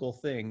non-physical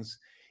things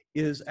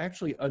is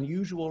actually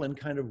unusual and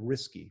kind of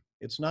risky.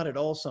 It's not at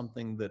all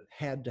something that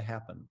had to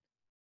happen.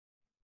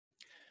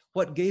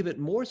 What gave it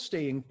more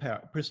staying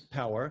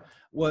power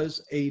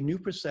was a new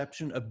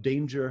perception of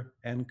danger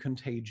and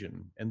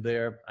contagion. And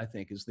there, I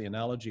think, is the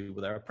analogy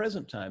with our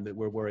present time, that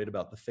we're worried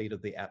about the fate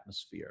of the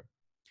atmosphere.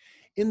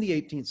 In the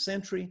 18th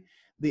century,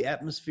 the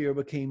atmosphere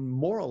became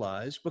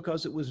moralized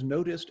because it was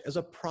noticed as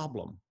a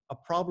problem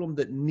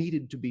that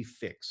needed to be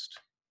fixed.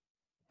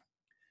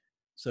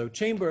 So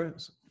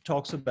Chambers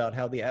talks about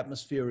how the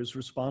atmosphere is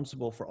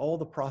responsible for all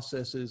the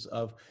processes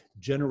of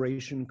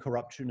generation,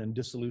 corruption, and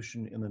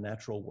dissolution in the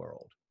natural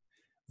world.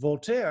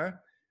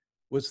 Voltaire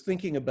was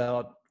thinking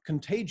about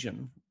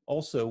contagion,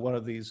 also one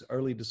of these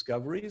early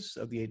discoveries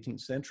of the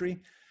 18th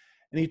century.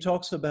 And he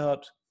talks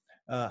about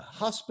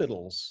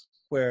hospitals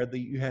where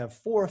you have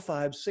 4 or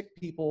 5 sick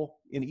people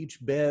in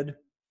each bed.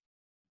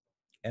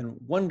 And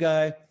one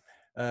guy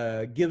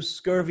gives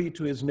scurvy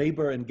to his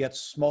neighbor and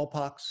gets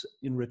smallpox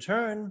in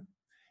return.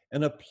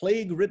 And a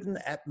plague-ridden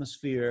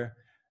atmosphere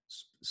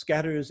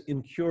scatters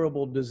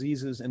incurable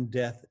diseases and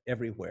death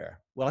everywhere.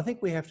 Well, I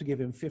think we have to give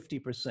him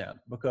 50%,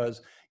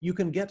 because you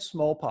can get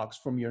smallpox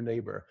from your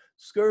neighbor.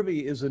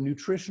 Scurvy is a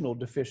nutritional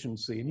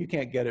deficiency, and you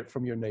can't get it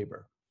from your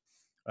neighbor,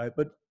 right?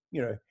 But,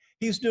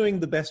 he's doing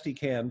the best he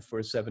can for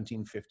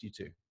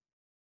 1752.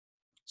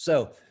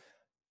 So,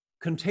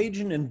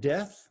 contagion and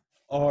death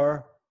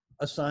are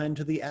assigned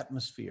to the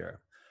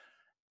atmosphere,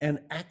 and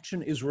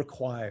action is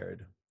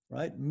required.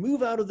 Right?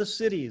 Move out of the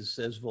cities,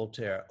 says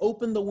Voltaire.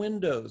 Open the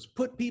windows,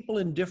 put people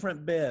in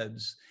different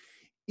beds.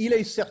 Il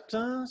est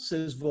certain,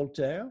 says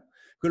Voltaire,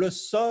 que le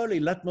sol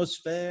et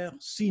l'atmosphère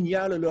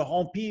signalent leur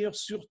empire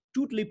sur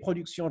toutes les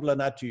productions de la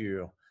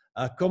nature,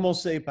 à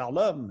commencer par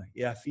l'homme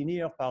et à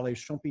finir par les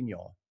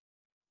champignons.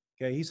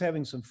 Okay, he's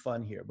having some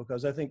fun here,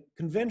 because I think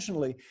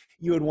conventionally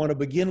you would want to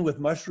begin with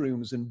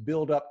mushrooms and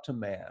build up to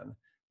man,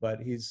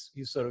 but he's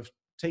sort of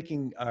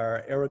taking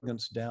our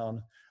arrogance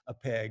down a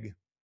peg.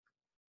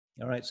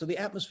 All right, so the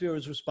atmosphere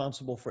is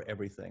responsible for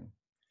everything.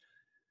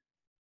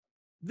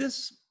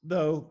 This,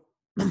 though,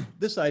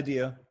 this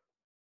idea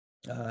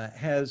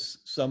has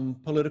some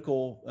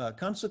political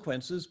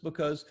consequences,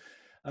 because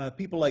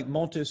people like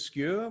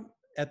Montesquieu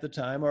at the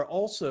time are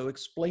also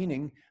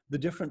explaining the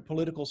different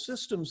political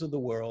systems of the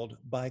world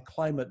by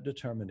climate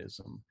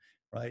determinism,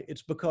 right?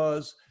 It's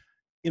because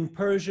in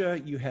Persia,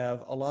 you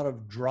have a lot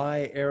of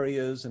dry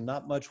areas and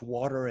not much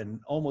water and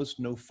almost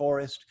no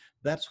forest.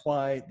 That's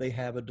why they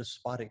have a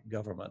despotic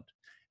government.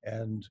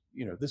 And,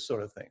 you know, this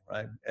sort of thing,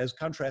 right? As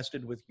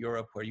contrasted with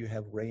Europe, where you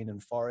have rain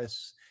and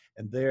forests,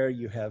 and there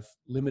you have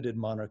limited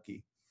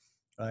monarchy,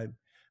 right?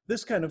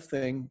 This kind of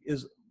thing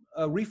is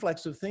a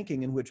reflexive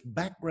thinking in which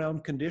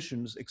background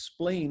conditions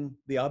explain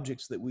the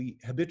objects that we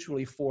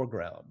habitually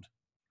foreground,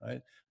 right?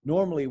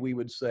 Normally we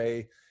would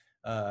say,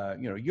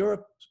 you know,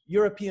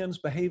 Europeans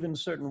behave in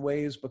certain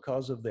ways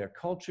because of their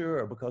culture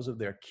or because of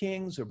their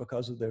kings or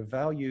because of their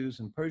values,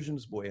 and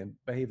Persians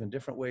behave in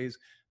different ways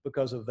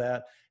because of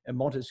that. And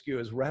Montesquieu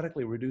is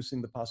radically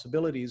reducing the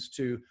possibilities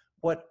to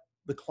what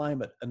the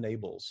climate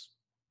enables,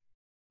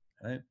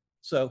 right?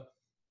 So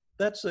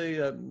that's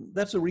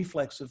a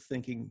reflex of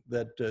thinking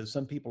that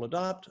some people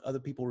adopt, other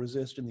people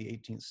resist in the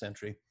 18th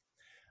century.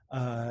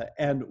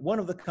 And one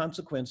of the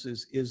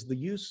consequences is the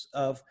use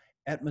of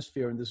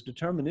atmosphere in this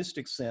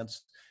deterministic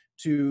sense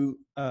to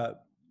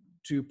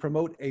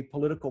promote a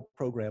political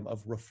program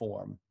of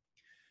reform.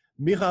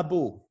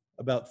 Mirabeau,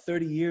 about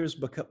 30 years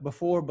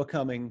before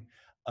becoming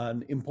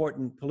an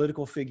important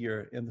political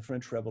figure in the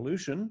French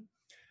Revolution,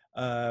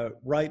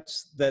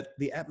 writes that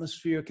the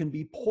atmosphere can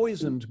be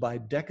poisoned by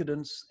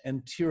decadence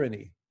and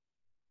tyranny.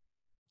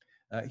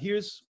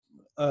 Here's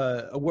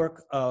a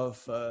work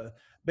of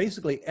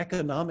basically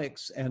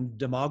economics and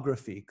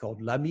demography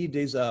called L'Ami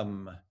des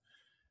Hommes,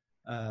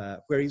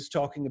 where he's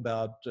talking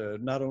about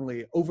not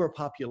only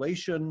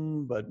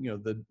overpopulation, but, you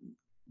know,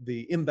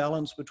 the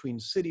imbalance between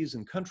cities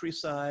and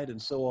countryside and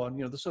so on,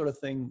 you know, the sort of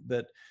thing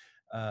that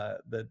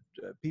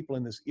people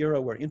in this era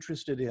were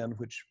interested in,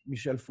 which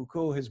Michel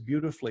Foucault has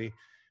beautifully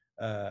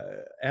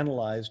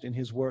analyzed in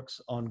his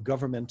works on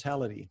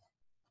governmentality.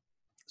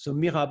 So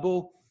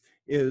Mirabeau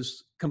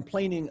is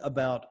complaining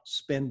about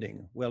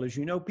spending. Well, as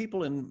you know,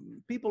 people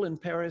in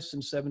Paris in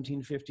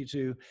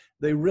 1752,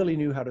 they really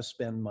knew how to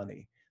spend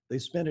money. They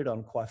spent it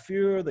on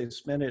coiffure, they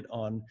spent it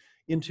on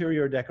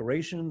interior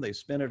decoration, they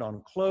spent it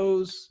on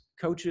clothes,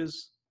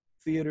 coaches,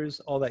 theaters,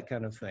 all that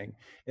kind of thing.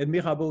 And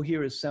Mirabeau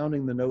here is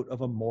sounding the note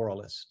of a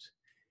moralist.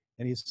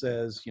 And he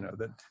says, you know,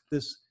 that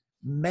this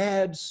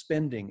mad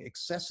spending,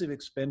 excessive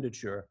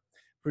expenditure,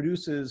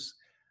 produces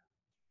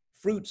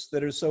fruits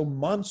that are so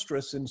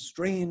monstrous and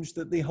strange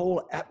that the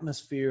whole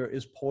atmosphere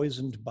is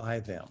poisoned by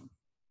them.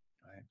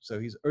 Right?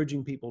 So he's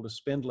urging people to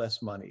spend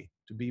less money,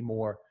 to be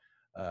more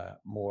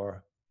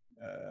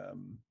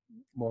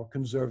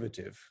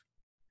conservative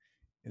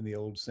in the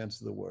old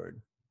sense of the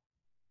word.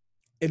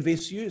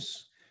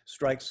 Helvétius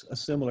strikes a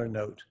similar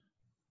note.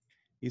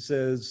 He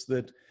says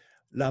that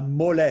la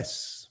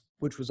mollesse,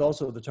 which was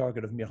also the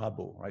target of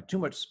Mirabeau, right? Too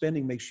much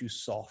spending makes you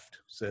soft,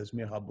 says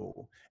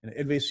Mirabeau. And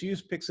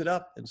Helvétius picks it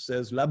up and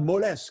says, la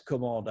mollesse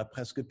commande à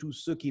presque tous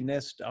ceux qui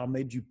naissent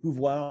armés du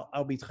pouvoir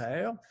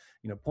arbitraire,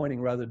 you know,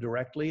 pointing rather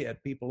directly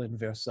at people in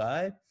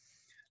Versailles.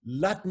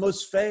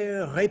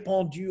 L'atmosphère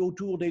répandue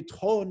autour des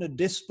trônes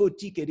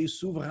despotiques et des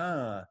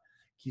souverains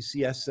qui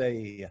s'y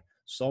asseyent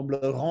semble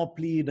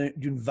remplie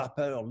d'une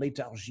vapeur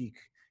léthargique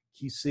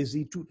qui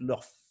saisit toutes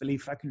les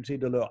facultés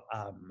de leur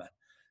âme.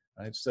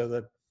 Right? So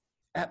the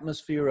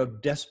atmosphere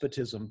of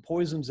despotism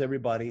poisons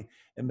everybody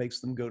and makes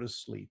them go to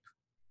sleep.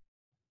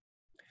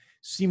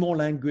 Simon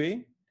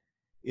Linguet,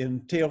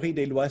 in Théorie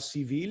des lois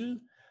civiles,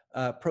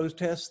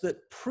 protests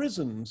that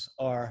prisons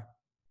are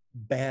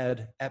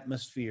bad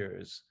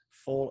atmospheres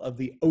full of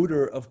the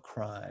odor of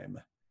crime,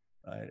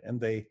 right? And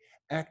they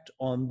act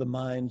on the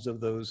minds of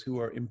those who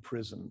are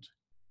imprisoned.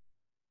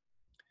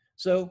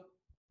 So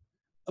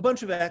a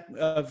bunch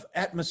of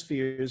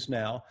atmospheres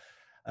now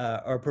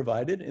are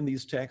provided in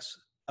these texts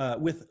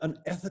with an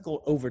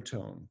ethical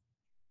overtone.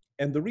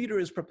 And the reader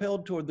is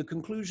propelled toward the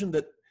conclusion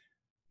that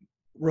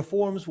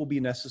reforms will be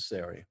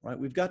necessary, right?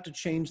 We've got to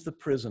change the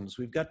prisons.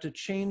 We've got to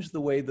change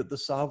the way that the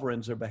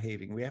sovereigns are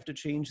behaving. We have to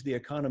change the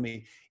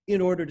economy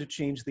in order to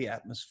change the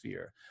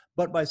atmosphere.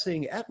 But by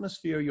saying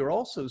atmosphere, you're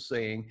also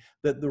saying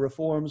that the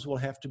reforms will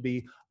have to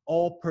be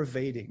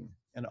all-pervading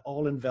and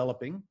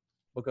all-enveloping,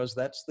 because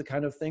that's the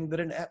kind of thing that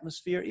an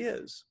atmosphere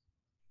is.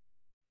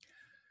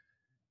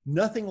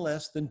 Nothing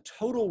less than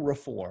total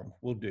reform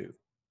will do.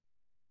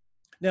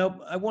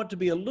 Now, I want to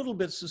be a little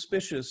bit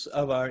suspicious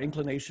of our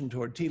inclination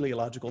toward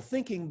teleological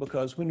thinking,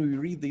 because when we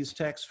read these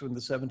texts from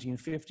the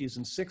 1750s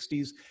and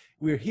 60s,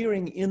 we're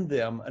hearing in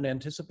them an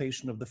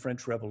anticipation of the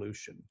French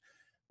Revolution.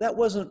 That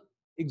wasn't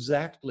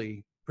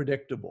exactly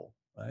predictable,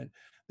 right?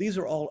 These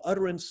are all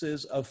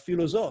utterances of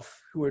philosophes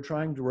who are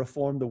trying to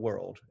reform the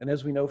world. And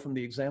as we know from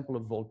the example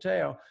of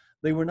Voltaire,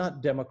 they were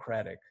not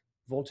democratic.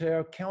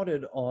 Voltaire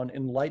counted on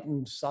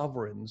enlightened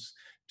sovereigns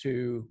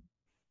to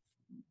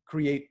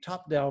create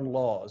top-down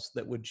laws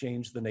that would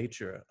change the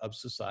nature of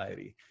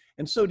society.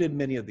 And so did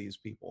many of these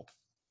people.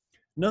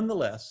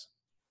 Nonetheless,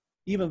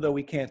 even though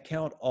we can't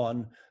count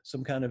on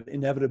some kind of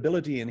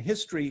inevitability in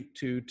history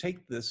to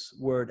take this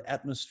word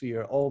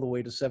atmosphere all the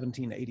way to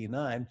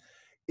 1789,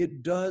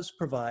 it does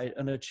provide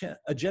an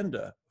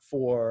agenda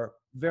for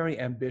very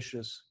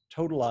ambitious,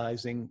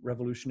 totalizing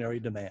revolutionary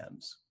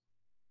demands.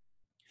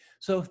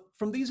 So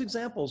from these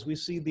examples, we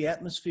see the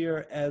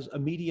atmosphere as a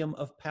medium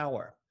of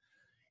power.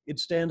 It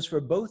stands for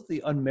both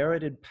the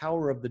unmerited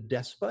power of the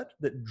despot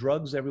that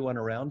drugs everyone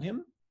around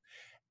him,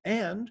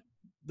 and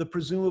the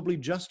presumably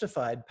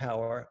justified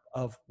power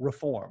of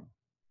reform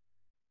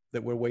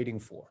that we're waiting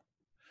for.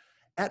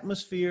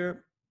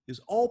 Atmosphere is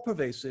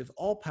all-pervasive,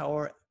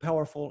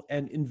 all-powerful,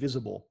 and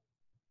invisible.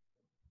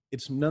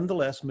 It's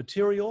nonetheless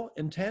material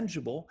and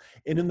tangible,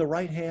 and in the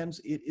right hands,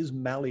 it is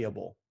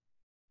malleable.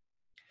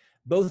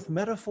 Both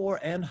metaphor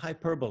and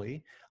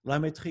hyperbole, La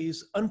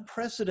Métris's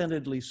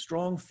unprecedentedly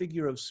strong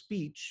figure of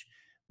speech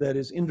that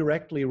is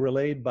indirectly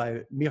relayed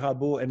by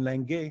Mirabeau and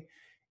Linguet,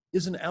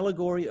 is an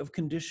allegory of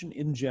condition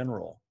in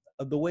general,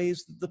 of the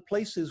ways that the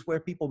places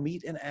where people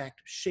meet and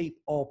act shape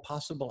all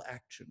possible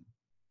action.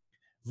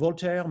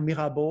 Voltaire,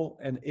 Mirabeau,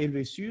 and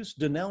Helvétius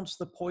denounce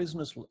the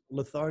poisonous,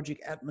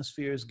 lethargic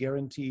atmospheres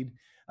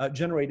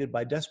generated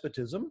by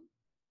despotism,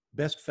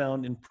 best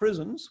found in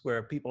prisons,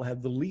 where people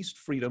have the least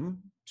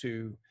freedom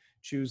to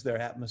choose their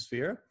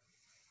atmosphere.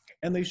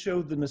 And they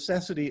show the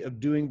necessity of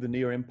doing the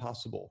near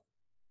impossible,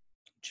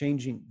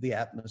 changing the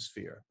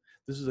atmosphere.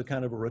 This is a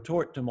kind of a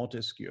retort to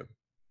Montesquieu.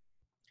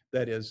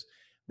 That is,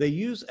 they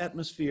use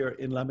atmosphere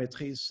in La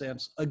Métris's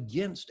sense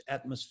against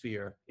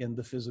atmosphere in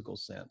the physical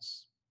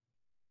sense.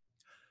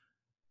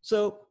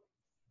 So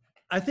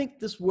I think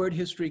this word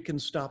history can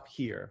stop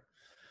here,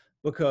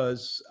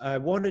 because I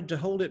wanted to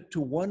hold it to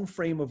one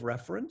frame of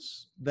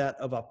reference, that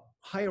of a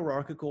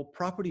hierarchical,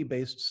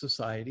 property-based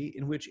society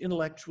in which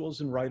intellectuals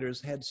and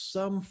writers had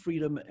some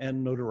freedom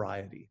and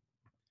notoriety.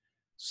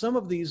 Some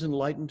of these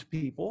enlightened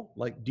people,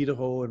 like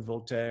Diderot and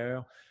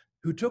Voltaire,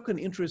 who took an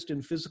interest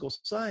in physical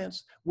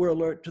science, were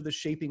alert to the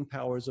shaping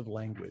powers of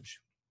language.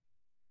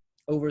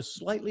 Over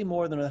slightly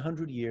more than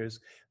 100 years,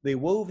 they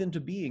wove into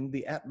being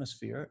the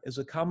atmosphere as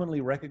a commonly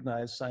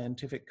recognized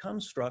scientific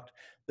construct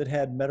that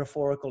had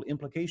metaphorical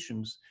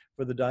implications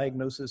for the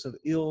diagnosis of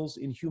ills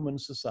in human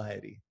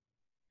society.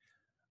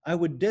 I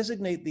would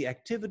designate the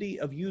activity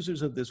of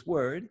users of this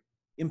word,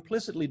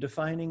 implicitly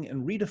defining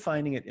and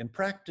redefining it in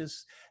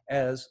practice,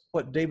 as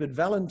what David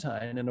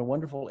Valentine, in a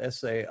wonderful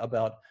essay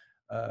about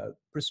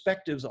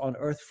perspectives on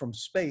Earth from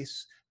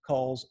space,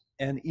 calls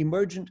an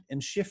emergent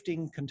and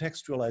shifting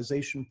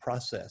contextualization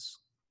process,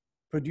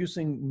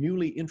 producing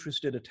newly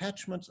interested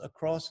attachments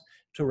across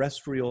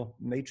terrestrial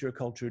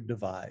nature-culture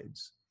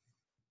divides,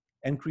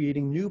 and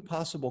creating new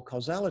possible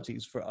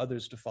causalities for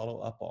others to follow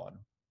up on.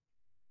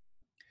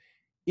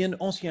 In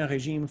Ancien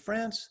Régime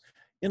France,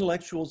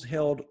 intellectuals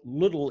held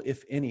little,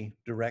 if any,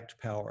 direct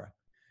power.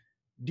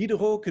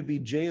 Diderot could be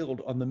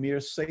jailed on the mere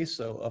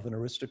say-so of an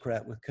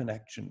aristocrat with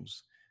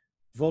connections.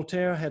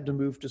 Voltaire had to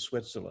move to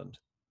Switzerland.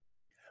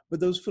 But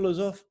those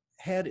philosophes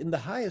had, in the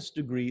highest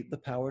degree, the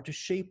power to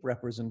shape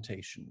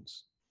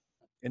representations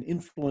and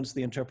influence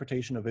the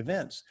interpretation of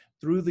events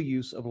through the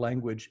use of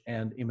language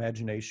and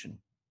imagination.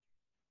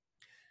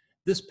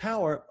 This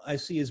power I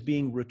see as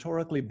being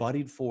rhetorically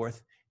bodied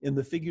forth in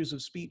the figures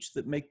of speech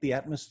that make the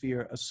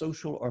atmosphere a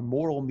social or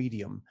moral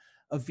medium,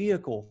 a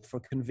vehicle for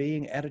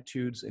conveying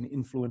attitudes and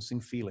influencing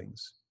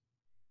feelings.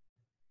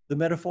 The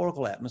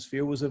metaphorical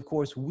atmosphere was, of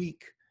course,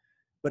 weak,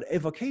 but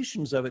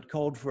evocations of it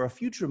called for a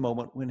future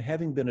moment when,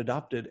 having been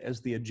adopted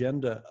as the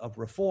agenda of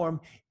reform,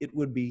 it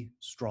would be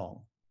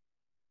strong.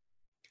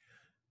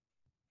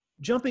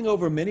 Jumping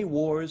over many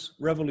wars,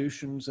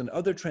 revolutions, and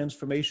other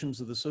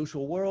transformations of the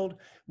social world,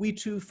 we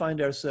too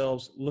find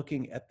ourselves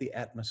looking at the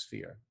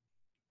atmosphere.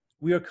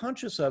 We are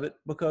conscious of it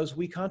because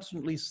we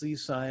constantly see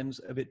signs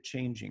of it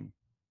changing.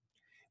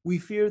 We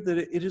fear that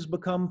it has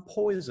become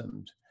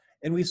poisoned,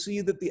 and we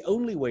see that the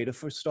only way to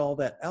forestall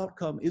that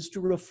outcome is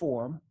to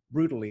reform,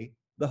 brutally,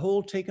 the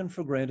whole taken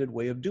for granted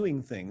way of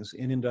doing things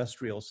in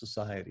industrial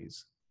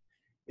societies.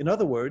 In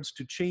other words,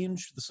 to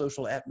change the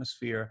social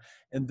atmosphere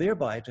and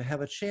thereby to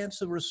have a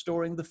chance of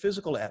restoring the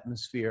physical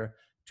atmosphere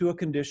to a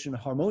condition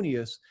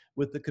harmonious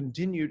with the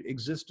continued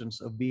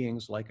existence of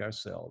beings like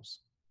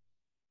ourselves.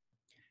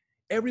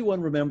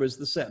 Everyone remembers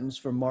the sentence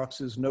from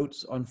Marx's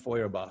Notes on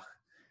Feuerbach.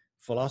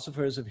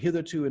 Philosophers have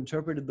hitherto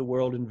interpreted the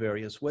world in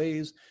various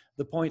ways.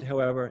 The point,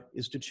 however,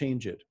 is to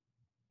change it.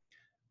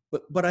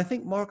 But I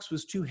think Marx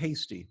was too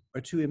hasty or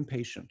too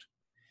impatient.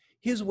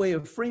 His way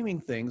of framing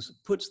things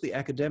puts the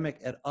academic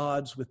at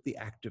odds with the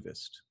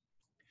activist.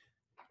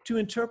 To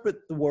interpret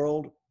the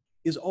world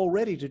is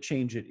already to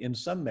change it in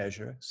some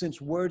measure,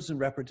 since words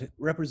and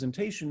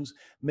representations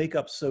make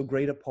up so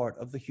great a part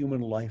of the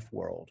human life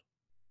world.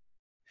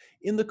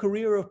 In the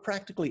career of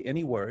practically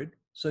any word,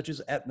 such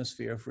as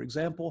atmosphere, for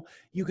example,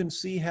 you can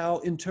see how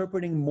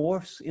interpreting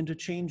morphs into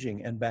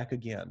changing and back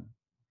again.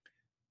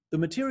 The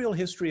material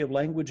history of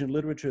language and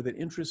literature that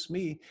interests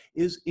me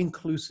is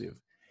inclusive.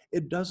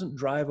 It doesn't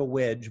drive a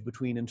wedge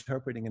between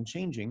interpreting and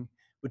changing,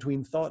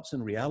 between thoughts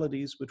and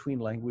realities, between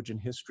language and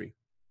history.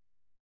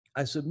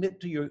 I submit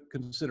to your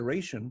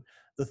consideration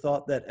the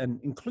thought that an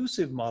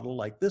inclusive model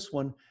like this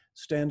one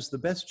stands the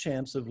best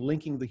chance of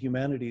linking the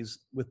humanities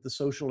with the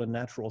social and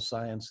natural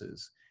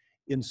sciences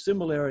in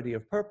similarity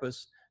of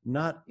purpose,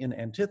 not in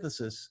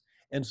antithesis,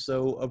 and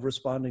so of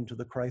responding to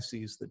the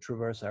crises that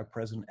traverse our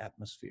present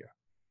atmosphere.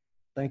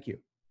 Thank you.